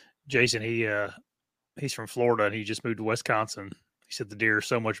 Jason, he's from Florida and he just moved to Wisconsin. He said the deer are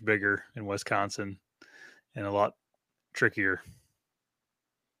so much bigger in Wisconsin and a lot trickier.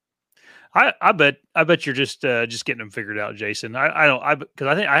 I bet you're just getting them figured out, Jason. I don't because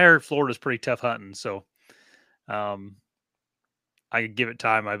I think I heard Florida's pretty tough hunting, so um I could give it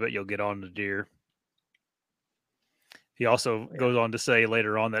time. I bet you'll get on the deer. He also Yeah, goes on to say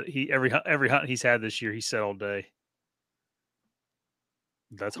later on that every hunt he's had this year, he said all day.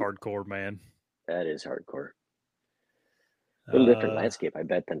 That's hardcore, man. that is hardcore. A little different Uh, landscape, I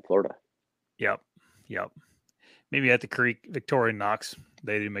bet, than Florida. yep, yep. Maybe at the creek, Victoria Knox.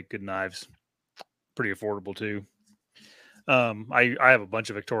 They do make good knives. Pretty affordable too. I have a bunch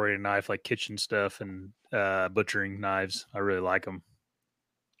of Victorian knife, like kitchen stuff and butchering knives. I really like them.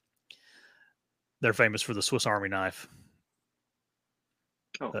 They're famous for the Swiss Army knife.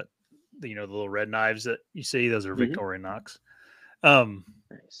 Oh, That the little red knives that you see, those are hmm, Victorian Knox. Um,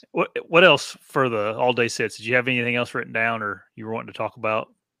 nice. what else for the all day sits? Did you have anything else written down, or you were wanting to talk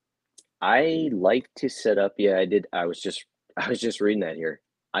about? I like to set up. Yeah, I did. I was just reading that here.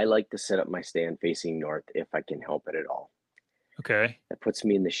 I like to set up my stand facing north if I can help it at all. Okay. That puts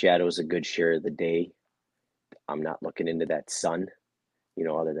me in the shadows a good share of the day. I'm not looking into that sun,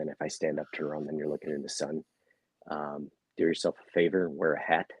 other than if I stand up to run, then you're looking in the sun. Do yourself a favor and wear a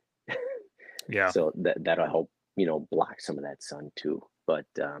hat. Yeah. So that'll help, block some of that sun too. But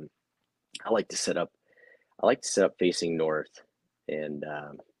I like to set up. I like to set up facing north, and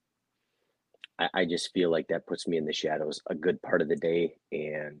I just feel like that puts me in the shadows a good part of the day.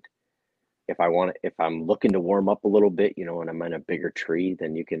 And if I'm looking to warm up a little bit, and I'm in a bigger tree,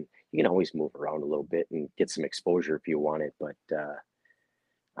 then you can always move around a little bit and get some exposure if you want it. But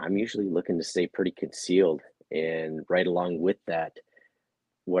I'm usually looking to stay pretty concealed. And right along with that,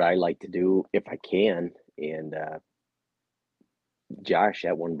 what I like to do if I can, and Josh,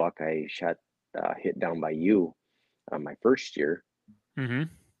 that one buck I shot hit down by you my first year, Mm-hmm.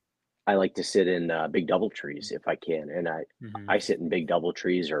 I like to sit in big double trees if I can, and Mm-hmm. I sit in big double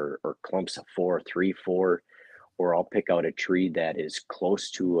trees or clumps of four, three, four, or I'll pick out a tree that is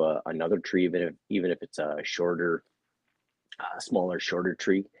close to another tree, even if it's a smaller, shorter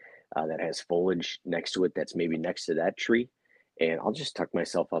tree that has foliage next to it that's maybe next to that tree, and I'll just tuck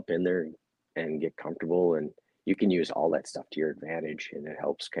myself up in there and get comfortable. And you can use all that stuff to your advantage, and it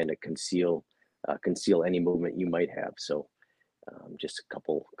helps kind of conceal any movement you might have. So just a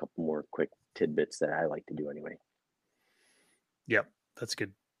couple more quick tidbits that I like to do anyway. Yep. That's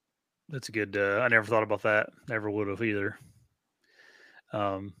good. That's a good. I never thought about that. Never would have either.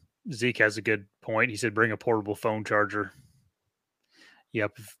 Um, Zeke has a good point. He said, "Bring a portable phone charger."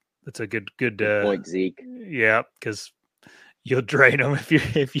 Yep, that's a good. Good point, Zeke. Yeah, because you'll drain them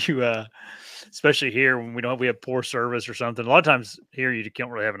if you especially here when we have poor service or something. A lot of times here you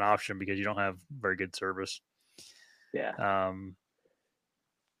can't really have an option because you don't have very good service. Yeah, Um,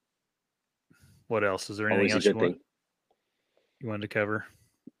 what else? Is there anything always a else good thing. you wanted to cover?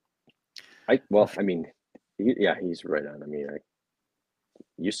 I mean, yeah, he's right on. I mean, I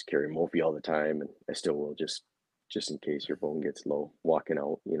used to carry Mophie all the time, and I still will, just in case your phone gets low walking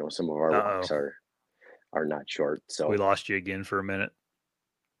out. Some of our Uh oh, walks are not short. we So, lost you again for a minute.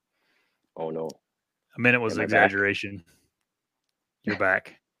 oh no, A minute was am I back? exaggeration. You're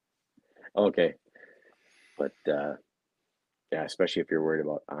back. Okay, but yeah, especially if you're worried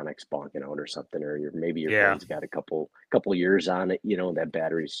about Onyx bonking out or something, or maybe your Yeah. phone's got a couple years on it. That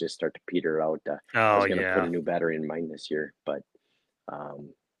batteries just start to peter out. I Oh was gonna put yeah. a new battery in mine this year, but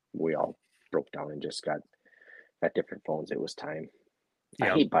um, we all broke down and just got different phones. It was time. I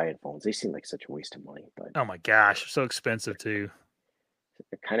Yeah. hate buying phones. They seem like such a waste of money, but Oh my gosh, so expensive too.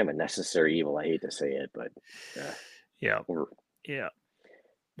 they're kind of a necessary evil. I hate to say it, but uh, Yeah. we're, Yeah.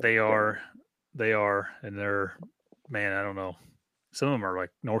 They but are. They are, and they're, man, I don't know. Some of them are like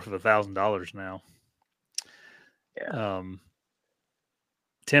north of $1,000 now. yeah. Um,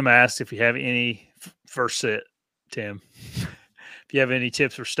 Tim asked if you have any first sit, Tim. If you have any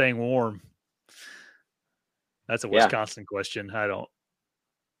tips for staying warm. That's a Yeah. Wisconsin question. I don't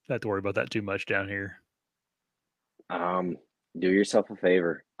have to worry about that too much down here. Um, do yourself a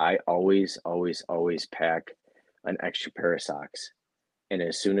favor. I always, always, always pack an extra pair of socks. And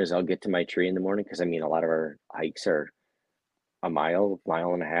as soon as I'll get to my tree in the morning, because I mean, a lot of our hikes are a mile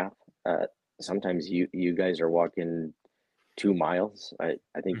and a half. Uh, Sometimes you guys are walking 2 miles. I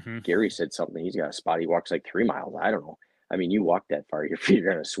think Hmm. Gary said something. He's got a spot. He walks like 3 miles. I don't know. I mean, you walk that far, your feet are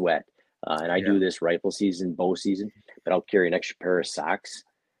gonna sweat. And I Yeah. do this rifle season, bow season, but I'll carry an extra pair of socks,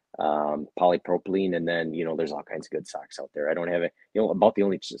 polypropylene, and then there's all kinds of good socks out there. I don't have it. About the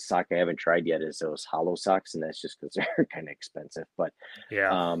only sock I haven't tried yet is those hollow socks, and that's just because they're kind of expensive. But Yeah.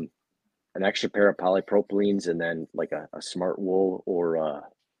 um, an extra pair of polypropylenes, and then like a smart wool or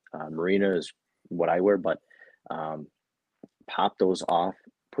merino is what I wear. But um, pop those off,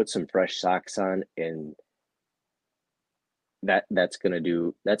 put some fresh socks on, and that's gonna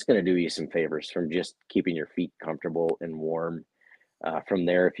do you some favors from just keeping your feet comfortable and warm. From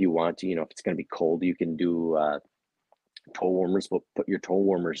there, if you want to, if it's gonna be cold, you can do toe warmers, but put your toe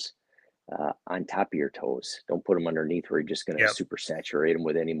warmers on top of your toes. Don't put them underneath where you're just going to Yep. super saturate them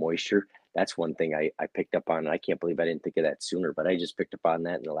with any moisture. That's one thing I picked up on. And I can't believe I didn't think of that sooner, but I just picked up on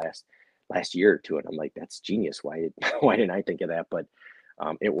that in the last year or two. And I'm like, that's genius. Why didn't I think of that? But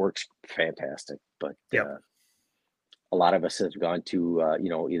it works fantastic. But Yep. a lot of us have gone to,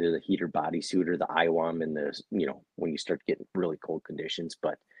 either the heater bodysuit or the IWAM and when you start getting really cold conditions.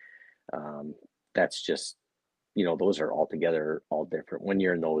 But um, that's just, those are altogether all different. When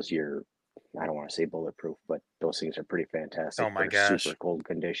you're in those, I don't want to say bulletproof, but those things are pretty fantastic Oh my for super gosh. cold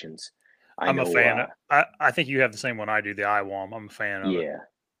conditions. I I'm a know, fan. I think you have the same one I do, the IWAM. I'm a fan of it. yeah,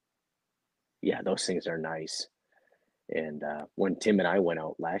 yeah, those things are nice. And when Tim and I went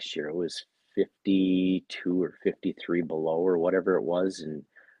out last year, it was 52 or 53 below or whatever it was. And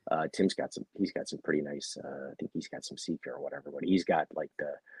he's got some pretty nice, I think he's got some Seeker or whatever, but he's got like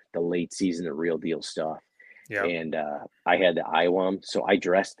the late season, the real deal stuff. Yep. And I had the IWAM, so I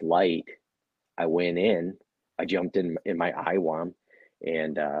dressed light. I went in, I jumped in my IWAM,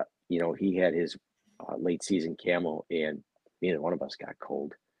 and he had his late season camo, and neither one of us got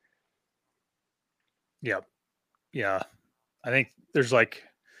cold. Yep. Yeah. I think there's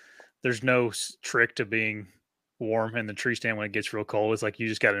no trick to being warm in the tree stand when it gets real cold. It's like you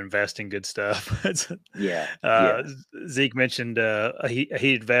just got to invest in good stuff. Yeah, uh, yeah, Zeke mentioned a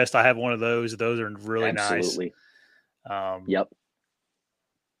heated vest. I have one of those. Those are really nice. absolutely. Um, Yep,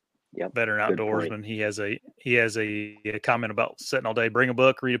 yep. Veteran Good point. outdoorsman. He has a comment about sitting all day. Bring a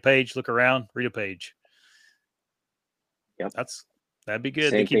book, read a page, look around, read a page. Yep. That'd be good to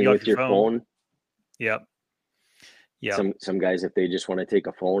Same keep thing you off with your your phone. phone. Yep. Yep. Some guys, if they just want to take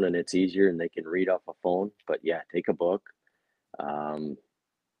a phone and it's easier and they can read off a phone, but yeah, take a book. Um,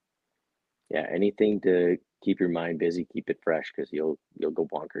 yeah, anything to keep your mind busy, keep it fresh because you'll go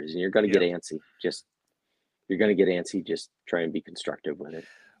bonkers and you're gonna get Yep. antsy. You're gonna get antsy. Just try and be constructive with it.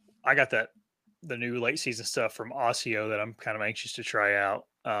 I got the new late season stuff from Osseo that I'm kind of anxious to try out.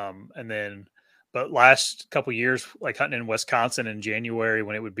 And then, but last couple years, like hunting in Wisconsin in January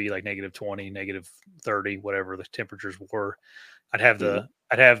when it would be like -20, -30, whatever the temperatures were, I'd have Hmm. the,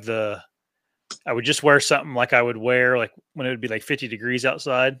 I'd have the, I would just wear something like I would wear like when it would be like 50 degrees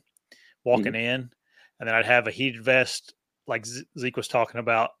outside Hmm. walking in. And then I'd have a heated vest like Zeke was talking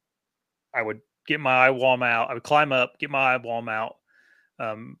about. I would get my eye walm out. I would climb up, get my eye walm out,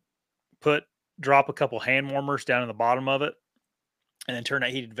 um, drop a couple hand warmers down in the bottom of it, and then turn that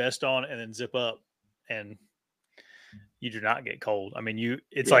heated vest on, and then zip up, and you do not get cold. I mean,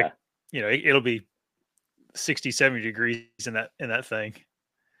 it's like Yeah, it'll be 60, 70 degrees in that thing.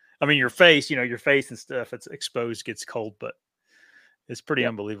 I mean, your face and stuff that's exposed gets cold, but it's pretty yep,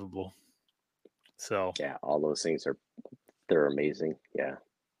 unbelievable. So, yeah. All those things they're amazing. Yeah.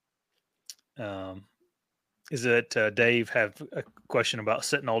 um, is it Dave have a question about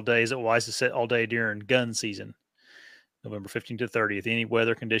sitting all day? Is it wise to sit all day during gun season? November 15th to 30th. Any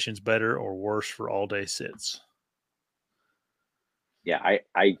weather conditions better or worse for all day sits? Yeah,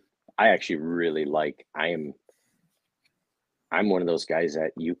 I actually really like. I'm one of those guys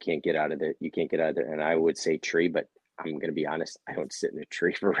that you can't get out of there. And I would say tree, but I'm gonna be honest, I don't sit in a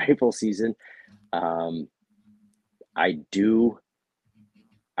tree for rifle season. Um, I do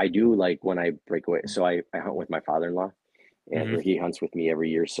I do like when I break away. So I hunt with my father-in-law, and Hmm. or he hunts with me every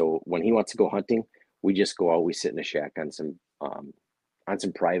year. So when he wants to go hunting, we just go out. We sit in a shack on some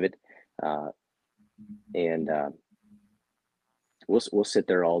private, uh, and we'll sit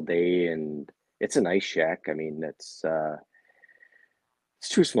there all day. And it's a nice shack. I mean, it's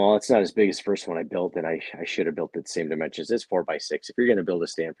too small. It's not as big as the first one I built, and I should have built it the same dimensions. It's 4x6. If you're going to build a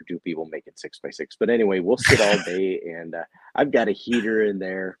stand for two people, make it 6x6. But anyway, we'll sit all day, and I've got a heater in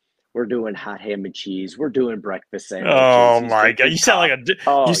there. We're doing hot ham and cheese. We're doing breakfast sandwiches. Oh He's my God. drinking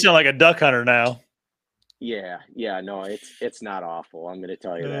coffee. You Oh sound like a duck hunter now. yeah, yeah. No, it's not awful. I'm going to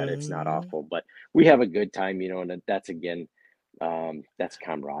tell you that it's not Uh, awful. But we have a good time, and that's again, that's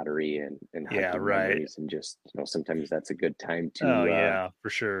camaraderie and yeah, hunting right. memories, and just sometimes that's a good time Oh to yeah, for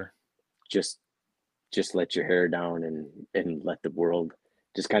sure. just just let your hair down and let the world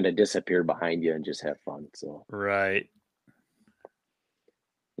just kind of disappear behind you and just have fun. So Right.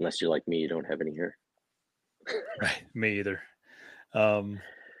 unless you're like me, you don't have any hair. Right. Me either. Um,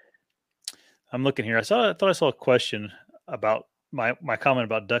 I'm looking here. I thought I saw a question about my comment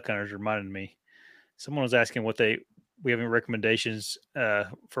about duck hunters reminded me. Someone was asking we have any recommendations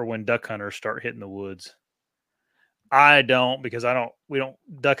for when duck hunters start hitting the woods. I don't because I don't we don't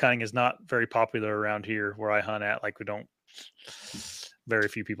duck hunting is not very popular around here where I hunt at. Like we don't very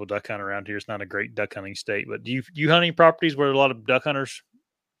few people duck hunt around here. It's not a great duck hunting state. But do you hunt any properties where a lot of duck hunters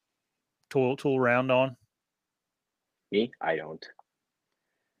tool around on? Me, I don't.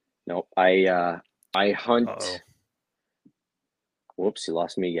 No, I Uh oh. hunt. Whoops, you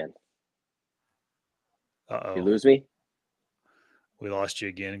lost me again. Uh You oh. lose me. We lost you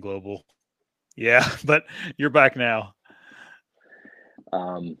again, Global. Yeah, but you're back now.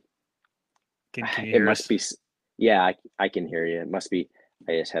 Um, Can you it hear must us? be. Yeah, I can hear you. It must be.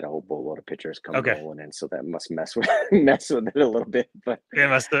 I just had a whole boatload of pictures come Okay. rolling in, so that must mess with mess with it a little bit. But It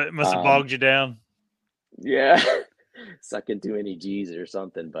must have um, bogged you down. yeah, sucking too many G's or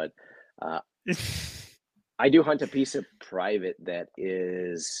something. But uh, I do hunt a piece of private that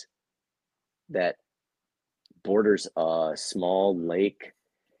borders a small lake,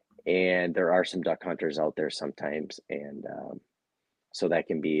 and there are some duck hunters out there sometimes, and so that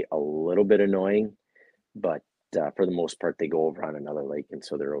can be a little bit annoying. But for the most part, they go over on another lake, and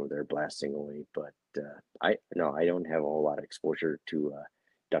so they're over there blasting away. But I no, I don't have a whole lot of exposure to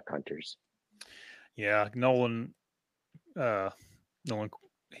duck hunters. Yeah, uh Nolan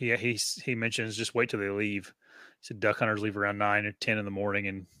he mentions just wait till they leave. He said duck hunters leave around 9 or 10 in the morning,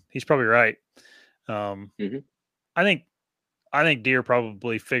 and he's probably right. Um, Hmm. I think deer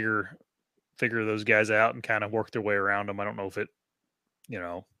probably figure those guys out and kind of work their way around them. I don't know if you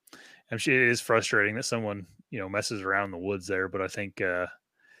know, it is frustrating that someone messes around in the woods there, but I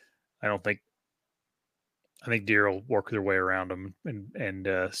don't think I think deer will work their way around them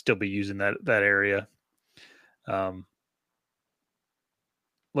and still be using that area. Um,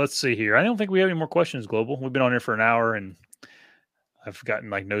 let's see here. I don't think we have any more questions, Global. We've been on here for an hour and I've gotten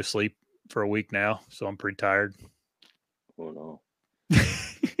like no sleep for a week now, so I'm pretty tired. Oh no,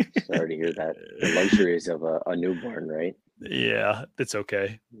 sorry to hear that. The luxuries of a newborn, right? Yeah, it's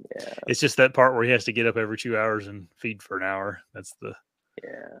okay. Yeah, It's just that part where he has to get up every 2 hours and feed for an hour.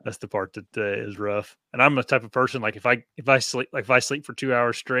 yeah. That's the part that is rough. And I'm the type of person like if I sleep for 2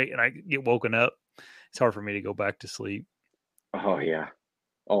 hours straight and I get woken up, it's hard for me to go back to sleep. Oh yeah.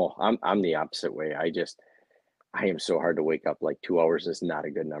 Oh, I'm the opposite way. I am so hard to wake up. Like 2 hours is not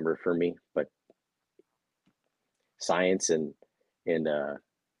a good number for me. But science and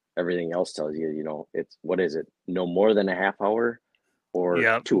everything else tells you, it's what is it? No more than a half hour or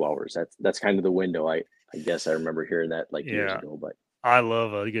Yeah, 2 hours. That's kind of the window. I guess I remember hearing that like years yeah. ago. But I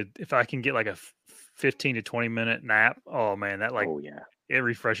love a good if I can get like a 15 to 20 minute nap. Oh man, that like oh yeah, it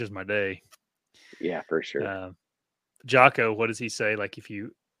refreshes my day. yeah, for sure. Uh, Jocko, what does he say? Like if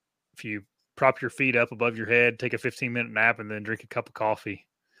you prop your feet up above your head, take a 15-minute nap, and then drink a cup of coffee.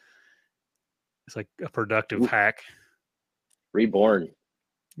 It's like a productive Ooh, hack. reborn.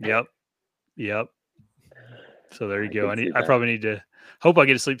 Yep. Yep. So there you I go. could see I that. probably need to hope I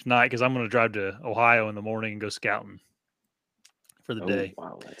get to sleep tonight because I'm going to drive to Ohio in the morning and go scouting for the Oh day.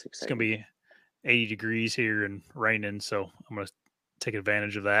 wow, that's It's going to exciting. be 80 degrees here and raining, so I'm going to take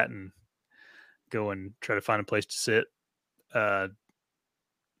advantage of that and go and try to find a place to sit uh,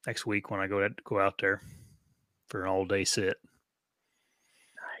 next week when I go out there for an all day sit.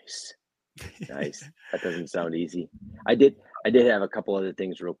 Nice, nice. That doesn't sound easy. I did have a couple other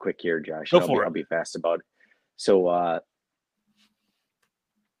things real quick here, Josh, Go and for I'll it. be fast about it. So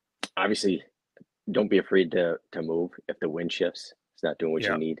obviously, don't be afraid to move if the wind shifts. It's not doing what you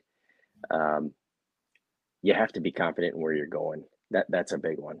Yeah. need. Um, you have to be confident in where you're going. That's a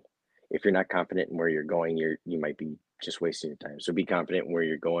big one. If you're not confident in where you're going, you might be just wasting your time. So be confident in where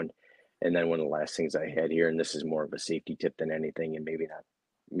you're going. And then one of the last things I had here, and this is more of a safety tip than anything, and maybe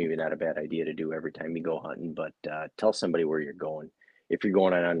not a bad idea to do every time you go hunting, but tell somebody where you're going. If you're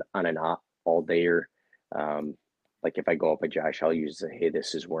going on an all dayer, um, like if I go up with Josh, I'll use the, hey,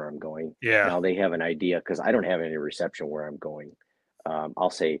 this is where I'm going. Yeah. Now they have an idea because I don't have any reception where I'm going. I'll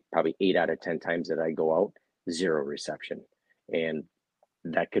say probably 8 out of 10 times that I go out, 0 reception. And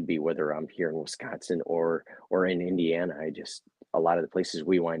that could be whether I'm here in Wisconsin or in Indiana. A lot of the places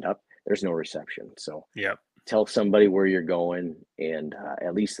we wind up, there's no reception. So yeah, tell somebody where you're going, and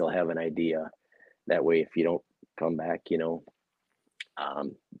at least they'll have an idea. That way, if you don't come back, they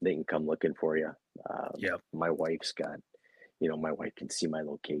can come looking for you. yeah, My wife's got, my wife can see my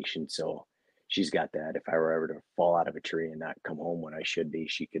location, so she's got that. If I were ever to fall out of a tree and not come home when I should be,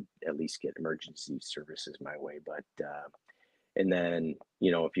 she could at least get emergency services my way. But and then,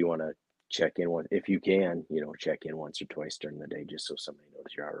 if you want to check in if you can, check in once or twice during the day, just so somebody knows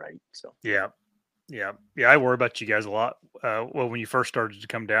you're all right. So yeah. Yeah, yeah, I worry about you guys a lot. Well, when you first started to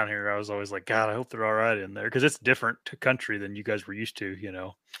come down here, I was always like, God, I hope they're all right in there because it's different to country than you guys were used to.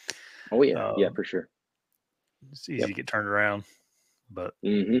 oh yeah, uh, yeah, for sure. it's easy Yep. to get turned around. But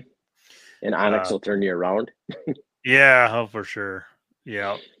Mm-hmm. And Onyx will turn you around. yeah, oh, for sure.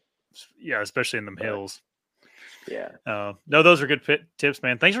 Yeah, yeah, especially in them But hills. yeah, No, those are good tips,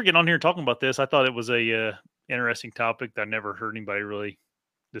 man. Thanks for getting on here and talking about this. I thought it was a interesting topic that I never heard anybody really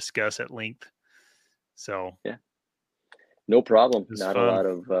discuss at length. So yeah, no problem. it's Not a fun.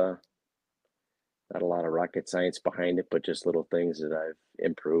 lot of rocket science behind it, but just little things that I've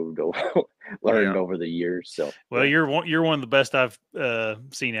improved learned Yeah. over the years. So Well, yeah, you're one of the best I've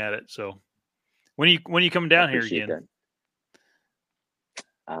seen at it. So when you coming I down here appreciate again?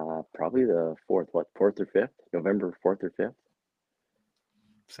 that. Probably the 4th, 4th or 5th, November 4th or 5th.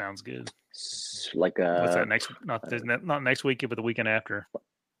 Sounds good. Like What's that next? Not next weekend, but the weekend after.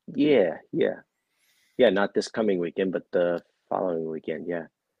 yeah, not this coming weekend, but the following weekend. Yeah,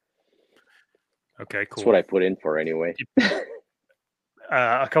 Okay, that's cool. what I put in for anyway.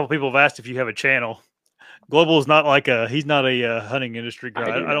 A couple people have asked if you have a channel. Global is not he's not a hunting industry guy.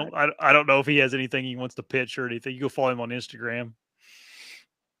 I do not. I don't know if he has anything he wants to pitch or anything. You go follow him on Instagram.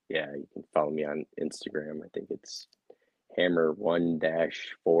 Yeah, you can follow me on Instagram. I think it's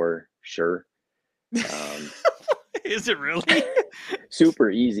hammer1-4 sure. Is it really? Super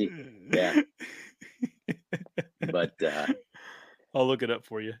easy. Yeah. But I'll look it up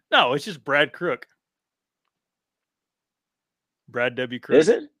for you. No, it's just Brad Crook. Brad W. Crook. Is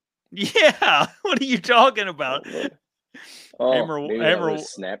it? Yeah. What are you talking about? Maybe that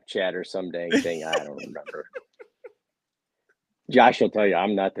was Snapchat or some dang thing. I don't remember. Josh will tell you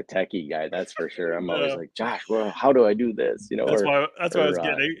I'm not the techie guy. That's for sure. I'm always like, Josh, well, how do I do this? That's why I was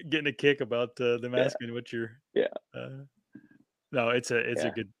getting a kick about them asking what you're. Yeah. No, it's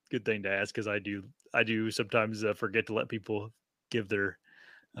a good thing to ask because I do sometimes forget to let people give their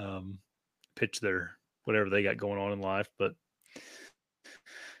pitch their whatever they got going on in life. But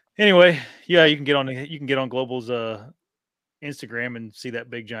anyway, yeah, you can get on Global's Instagram and see that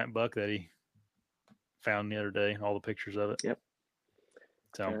big giant buck that he found the other day and all the pictures of it. Yep.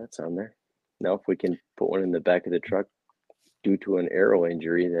 So yeah, that's on there. Now, if we can put one in the back of the truck due to an arrow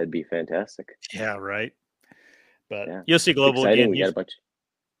injury, that'd be fantastic. Yeah, right. But you'll see Global again. We got a bunch.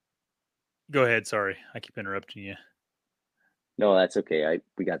 Go ahead. Sorry, I keep interrupting you. No, that's okay.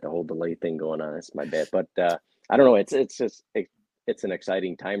 We got the whole delay thing going on. That's my bad. But I don't know. It's an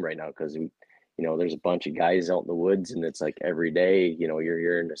exciting time right now because there's a bunch of guys out in the woods, and it's like every day, you're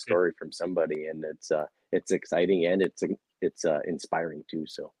hearing a story from somebody, and it's exciting and it's inspiring too.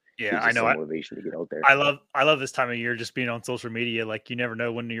 So yeah, I know. Motivation to get out there. I love this time of year, just being on social media. Like you never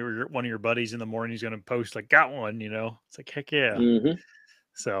know when one of your buddies in the morning is going to post like, got one. It's like heck yeah. Mm-hmm.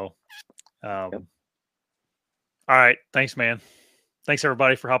 So, All right, thanks, man. Thanks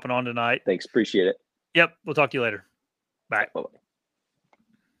everybody for hopping on tonight. Thanks, appreciate it. Yep, we'll talk to you later. Bye. Bye.